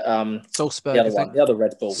played at Salzburg, the other one, the other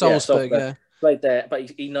Red Bull. Salzburg, yeah. Played there,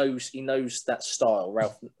 but he knows that style.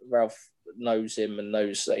 Ralph knows him and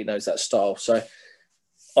knows that he knows that style. So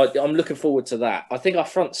I'm looking forward to that. I think our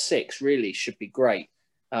front 6 really should be great.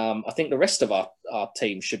 I think the rest of our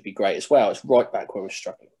team should be great as well. It's right back where we're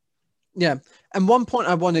struggling. Yeah. And one point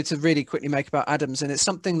I wanted to really quickly make about Adams, and it's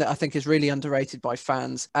something that I think is really underrated by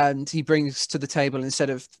fans, and he brings to the table instead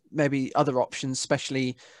of maybe other options,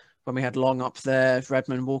 especially when we had Long up there,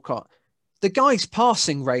 Redmond, Walcott. The guy's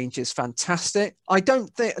passing range is fantastic. I don't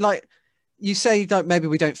think, like you say, maybe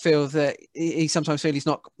we don't feel that he sometimes feels he's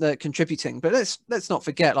not contributing, but let's not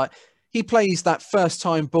forget, like, he plays that first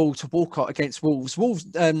time ball to Walcott against Wolves.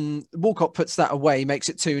 Walcott puts that away, makes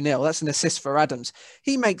it 2-0. That's an assist for Adams.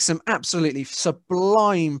 He makes some absolutely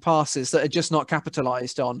sublime passes that are just not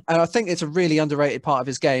capitalized on. And I think it's a really underrated part of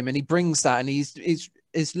his game. And he brings that, and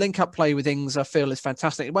his link-up play with Ings, I feel, is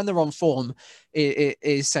fantastic. When they're on form, it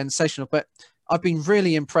is sensational. But I've been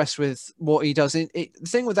really impressed with what he does. The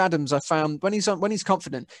thing with Adams, I found when he's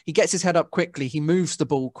confident, he gets his head up quickly, he moves the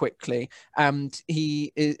ball quickly, and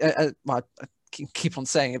he is. I keep on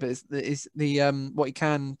saying it, but is the what he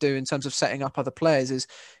can do in terms of setting up other players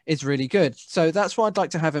is really good. So that's why I'd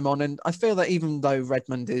like to have him on. And I feel that even though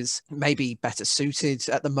Redmond is maybe better suited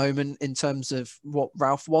at the moment in terms of what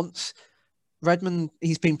Ralph wants, Redmond,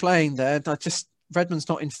 he's been playing there. Redmond's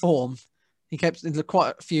not in form. He kept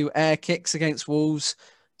quite a few air kicks against Wolves.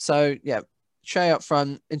 So, yeah, Shea up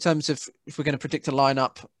front. In terms of if we're going to predict a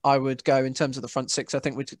lineup, I would go in terms of the front six. I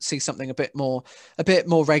think we'd see something a bit more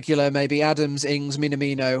regular. Maybe Adams, Ings,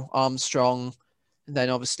 Minamino, Armstrong, and then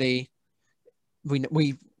obviously we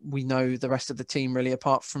know the rest of the team really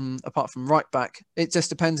apart from right back. It just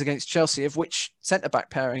depends against Chelsea of which centre back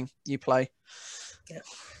pairing you play. Yeah,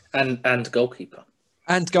 and goalkeeper.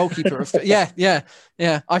 And goalkeeper. Yeah.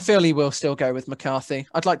 I feel he will still go with McCarthy.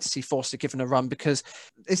 I'd like to see Forster given a run because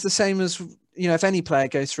it's the same as, if any player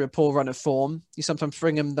goes through a poor run of form, you sometimes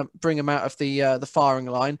bring him out of the firing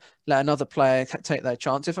line, let another player take their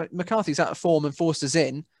chance. If McCarthy's out of form and Forster's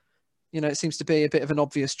in, it seems to be a bit of an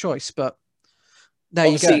obvious choice. But there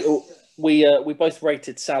obviously, you go. We both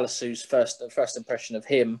rated Salisu's first impression of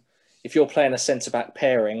him. If you're playing a centre-back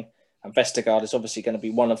pairing, and Vestergaard is obviously going to be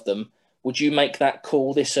one of them, would you make that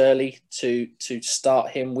call this early to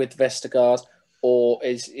start him with Vestergaard, or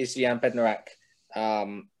is Jan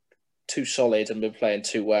Bednarek too solid and been playing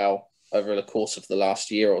too well over the course of the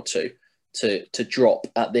last year or two to drop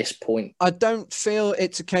at this point? I don't feel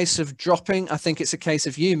it's a case of dropping. I think it's a case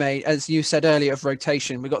of as you said earlier, of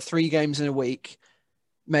rotation. We've got 3 games in a week.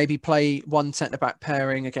 Maybe play one centre-back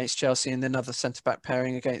pairing against Chelsea and another centre-back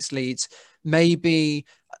pairing against Leeds. Maybe,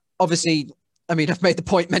 obviously, I've made the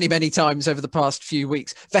point many, many times over the past few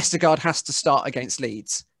weeks. Vestergaard has to start against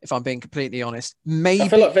Leeds, if I'm being completely honest. Maybe I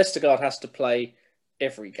feel like Vestergaard has to play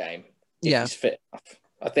every game if he's fit enough.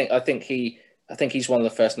 I think he's one of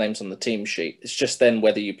the first names on the team sheet. It's just then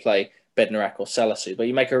whether you play Bednarek or Salisu. But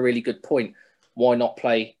you make a really good point. Why not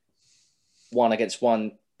play one against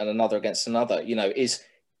one and another against another?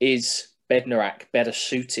 Is Bednarek better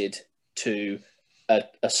suited to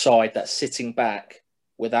a side that's sitting back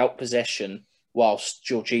without possession whilst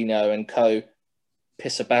Jorginho and co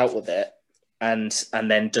piss about with it and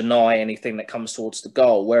then deny anything that comes towards the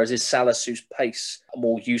goal? Whereas is Salisu's pace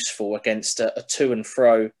more useful against a to and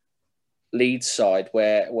fro Leeds side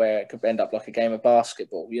where it could end up like a game of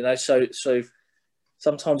basketball? So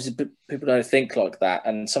sometimes people don't think like that,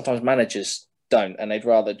 and sometimes managers don't, and they'd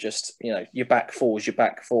rather just, your back four is your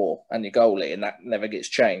back four and your goalie, and that never gets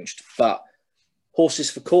changed. But horses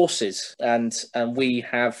for courses, and we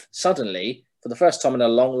have suddenly, for the first time in a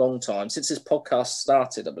long, long time, since this podcast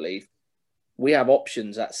started, I believe, we have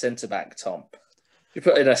options at centre-back, Tom. We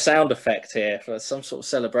put in a sound effect here for some sort of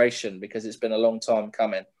celebration because it's been a long time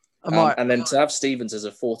coming. And then to have Stevens as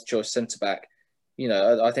a fourth choice centre-back,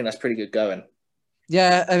 I think that's pretty good going.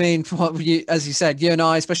 Yeah, as you said, you and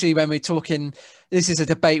I, especially when we're talking, this is a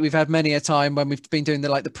debate we've had many a time when we've been doing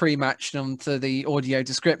the pre-match onto the audio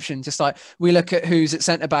description. Just like we look at who's at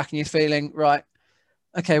centre back, and you're feeling right.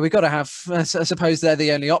 Okay, we've got to have. I suppose they're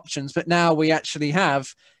the only options, but now we actually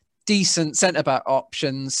have decent centre back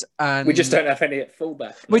options, and we just don't have any at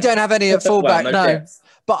fullback. We don't have any at fullback, no.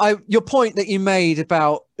 But your point that you made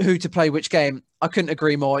about who to play which game, I couldn't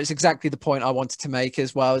agree more. It's exactly the point I wanted to make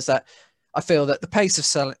as well. Is that I feel that the pace of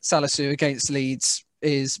Salisu against Leeds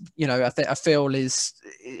is, I feel is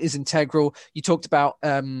integral. You talked about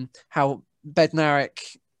how Bednarek,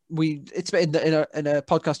 it's been in a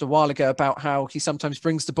podcast a while ago about how he sometimes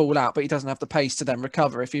brings the ball out, but he doesn't have the pace to then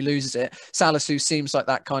recover if he loses it. Salisu seems like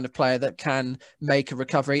that kind of player that can make a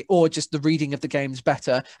recovery, or just the reading of the game's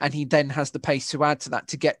better, and he then has the pace to add to that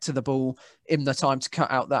to get to the ball in the time to cut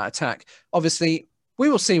out that attack. Obviously, we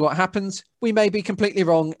will see what happens. We may be completely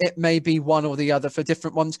wrong. It may be one or the other for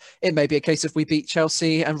different ones. It may be a case of we beat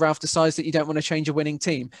Chelsea and Ralph decides that you don't want to change a winning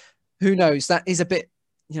team. Who knows? That is a bit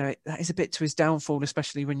to his downfall,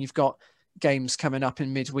 especially when you've got games coming up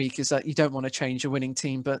in midweek, is that you don't want to change a winning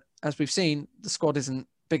team. But as we've seen, the squad isn't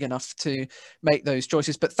big enough to make those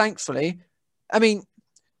choices. But thankfully,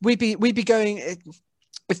 we'd be going...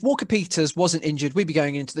 If Walker-Peters wasn't injured, we'd be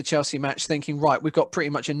going into the Chelsea match thinking, right, we've got pretty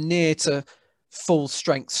much a near to full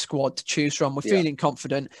strength squad to choose from. We're feeling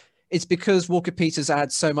confident. it's because Walker Peters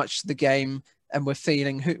adds so much to the game, and we're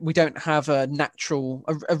feeling we don't have a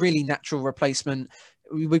really natural replacement.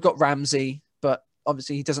 We've got Ramsey, but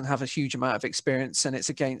obviously he doesn't have a huge amount of experience, and it's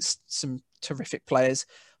against some terrific players.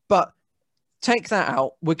 But take that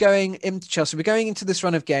out. We're going into Chelsea. We're going into this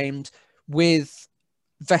run of games with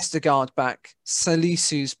Vestergaard back.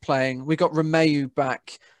 Salisu's playing. We got Romeu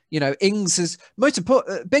back. Ings is most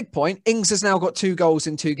important. Big point. Ings has now got 2 goals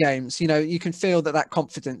in 2 games. You can feel that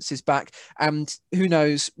confidence is back. And who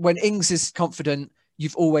knows, when Ings is confident,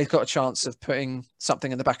 you've always got a chance of putting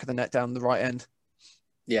something in the back of the net down the right end.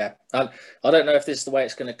 Yeah, I don't know if this is the way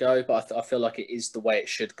it's going to go, but I feel like it is the way it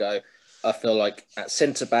should go. I feel like at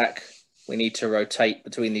centre back, we need to rotate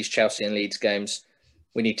between these Chelsea and Leeds games.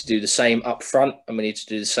 We need to do the same up front, and we need to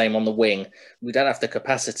do the same on the wing. We don't have the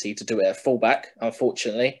capacity to do it at fullback,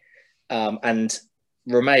 unfortunately. And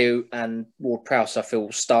Romeu and Ward-Prowse, I feel,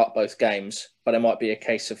 will start both games, but it might be a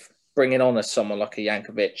case of bringing on someone like a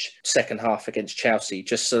Jankovic second half against Chelsea,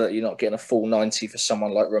 just so that you're not getting a full 90 for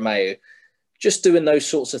someone like Romeu. Just doing those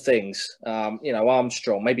sorts of things.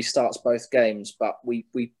 Armstrong maybe starts both games, but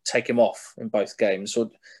we take him off in both games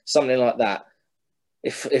or something like that.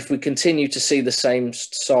 If we continue to see the same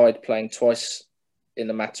side playing twice in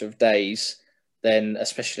a matter of days, then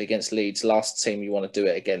especially against Leeds, last team you want to do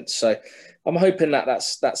it against. So I'm hoping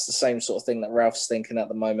that's the same sort of thing that Ralph's thinking at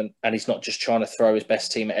the moment, and he's not just trying to throw his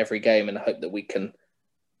best team at every game and hope that we can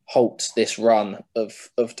halt this run of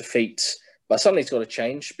defeats. But something's got to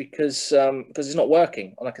change because it's not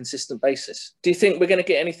working on a consistent basis. Do you think we're going to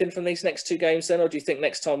get anything from these next 2 games then, or do you think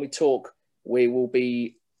next time we talk we will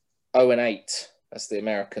be 0-8? As the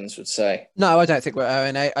Americans would say. No, I don't think we're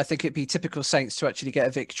 0-8. I think it'd be typical Saints to actually get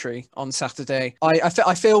a victory on Saturday. I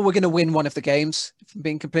feel we're going to win one of the games, if I'm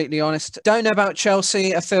being completely honest. Don't know about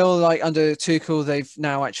Chelsea. I feel like under Tuchel, they've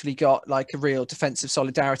now actually got like a real defensive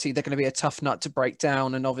solidarity. They're going to be a tough nut to break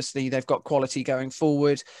down. And obviously they've got quality going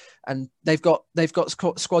forward. And they've got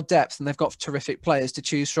squad depth, and they've got terrific players to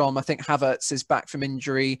choose from. I think Havertz is back from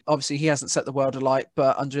injury. Obviously, he hasn't set the world alight,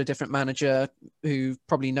 but under a different manager who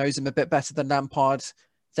probably knows him a bit better than Lampard,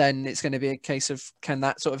 then it's going to be a case of can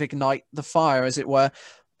that sort of ignite the fire, as it were.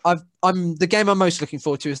 The game I'm most looking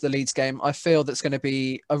forward to is the Leeds game. I feel that's going to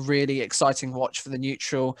be a really exciting watch for the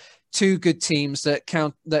neutral. 2 good teams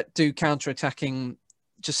that do counter-attacking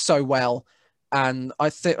just so well, and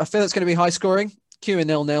I feel it's going to be high scoring. Q a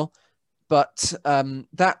 0-0, but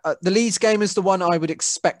the Leeds game is the one I would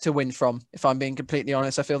expect to win from. If I'm being completely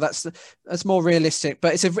honest, I feel that's more realistic.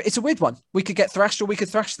 But it's a weird one. We could get thrashed, or we could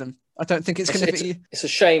thrash them. I don't think it's going to be. It's a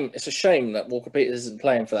shame. It's a shame that Walker Peters isn't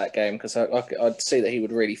playing for that game, because I'd see that he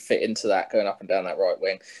would really fit into that, going up and down that right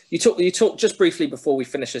wing. You talk just briefly before we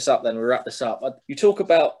finish this up. Then we wrap this up. You talk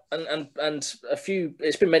about and a few.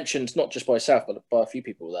 It's been mentioned not just by yourself, but by a few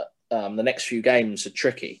people that the next few games are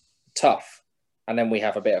tricky, tough. And then we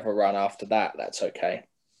have a bit of a run after that. That's okay.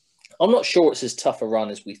 I'm not sure it's as tough a run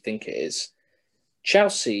as we think it is.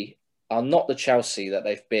 Chelsea are not the Chelsea that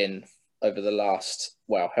they've been over the last,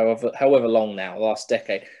 however long now, last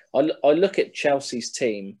decade. I look at Chelsea's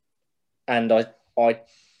team and I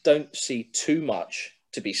don't see too much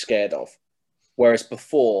to be scared of. Whereas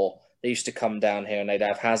before, they used to come down here and they'd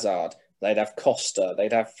have Hazard, they'd have Costa,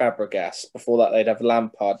 they'd have Fabregas. Before that, they'd have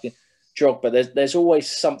Lampard. Drogba, there's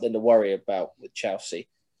always something to worry about with Chelsea.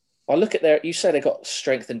 I look at you say they got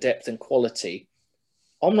strength and depth and quality.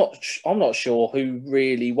 I'm not sure who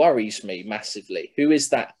really worries me massively. Who is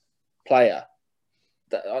that player?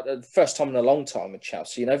 That first time in a long time with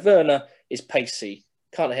Chelsea. Werner is pacey,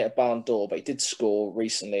 can't hit a barn door, but he did score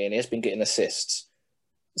recently and he has been getting assists.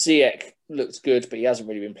 Ziyech looks good, but he hasn't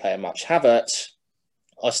really been playing much. Havertz,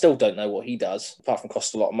 I still don't know what he does, apart from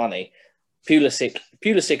cost a lot of money.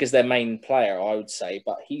 Pulisic is their main player, I would say,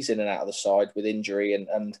 but he's in and out of the side with injury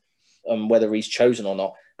and whether he's chosen or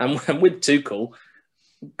not. And with Tuchel,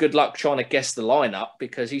 good luck trying to guess the lineup,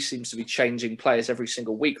 because he seems to be changing players every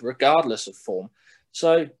single week, regardless of form.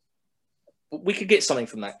 So we could get something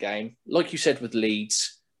from that game. Like you said with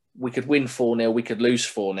Leeds, we could win 4-0, we could lose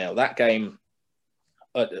 4-0. That game,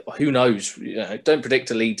 who knows? Don't predict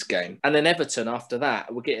a Leeds game. And then Everton after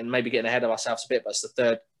that, we're maybe getting ahead of ourselves a bit, but it's the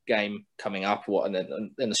third game coming up in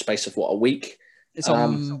the space of a week. It's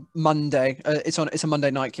on Monday. It's a Monday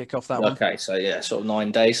night kickoff, that one. Okay, so yeah, sort of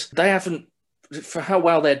 9 days. They haven't, for how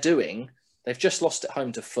well they're doing, they've just lost at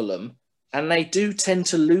home to Fulham, and they do tend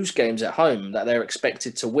to lose games at home that they're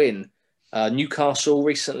expected to win. Newcastle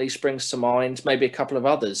recently springs to mind, maybe a couple of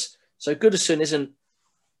others. So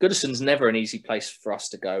Goodison's never an easy place for us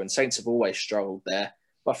to go, and Saints have always struggled there.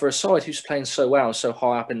 But for a side who's playing so well and so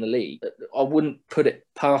high up in the league, I wouldn't put it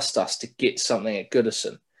past us to get something at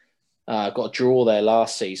Goodison. Got a draw there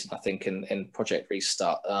last season, I think, in Project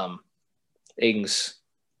Restart. Ings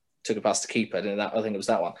took it past the keeper, I think it was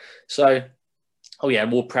that one. So,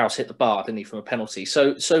 and Ward-Prowse hit the bar, didn't he, from a penalty?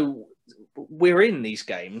 So we're in these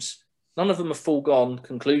games. None of them are foregone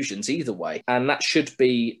conclusions either way. And that should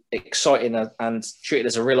be exciting and treated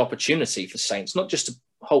as a real opportunity for Saints, not just to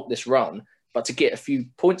halt this run, but to get a few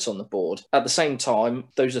points on the board. At the same time,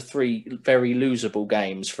 those are 3 very losable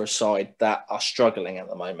games for a side that are struggling at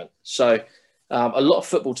the moment. So a lot of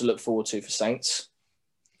football to look forward to for Saints.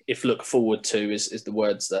 If look forward to is the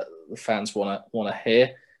words that the fans want to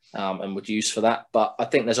hear and would use for that. But I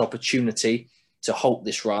think there's opportunity to halt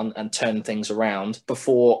this run and turn things around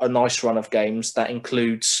before a nice run of games that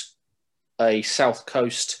includes a South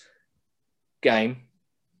Coast game,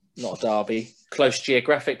 not a derby. Close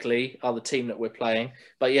geographically are the team that we're playing,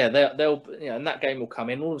 but yeah, they'll and that game will come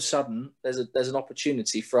in. All of a sudden, there's an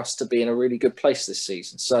opportunity for us to be in a really good place this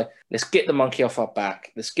season. So let's get the monkey off our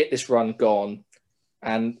back. Let's get this run gone,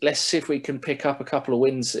 and let's see if we can pick up a couple of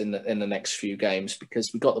wins in the next few games,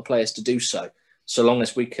 because we've got the players to do so. So long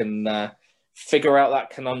as we can figure out that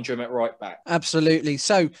conundrum at right back. Absolutely.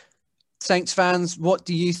 So, Saints fans, what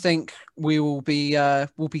do you think we will be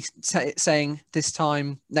saying this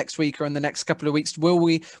time next week or in the next couple of weeks?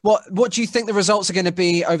 What do you think the results are going to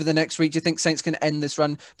be over the next week? Do you think Saints can end this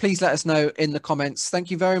run? Please let us know in the comments.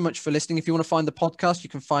 Thank you very much for listening. If you want to find the podcast, you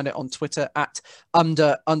can find it on Twitter at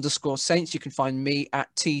 @under_Saints. You can find me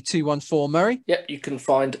at T214Murray. Yep, you can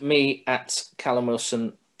find me at Callum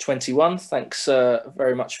Wilson 21. Thanks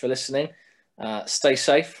very much for listening. Stay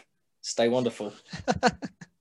safe, stay wonderful.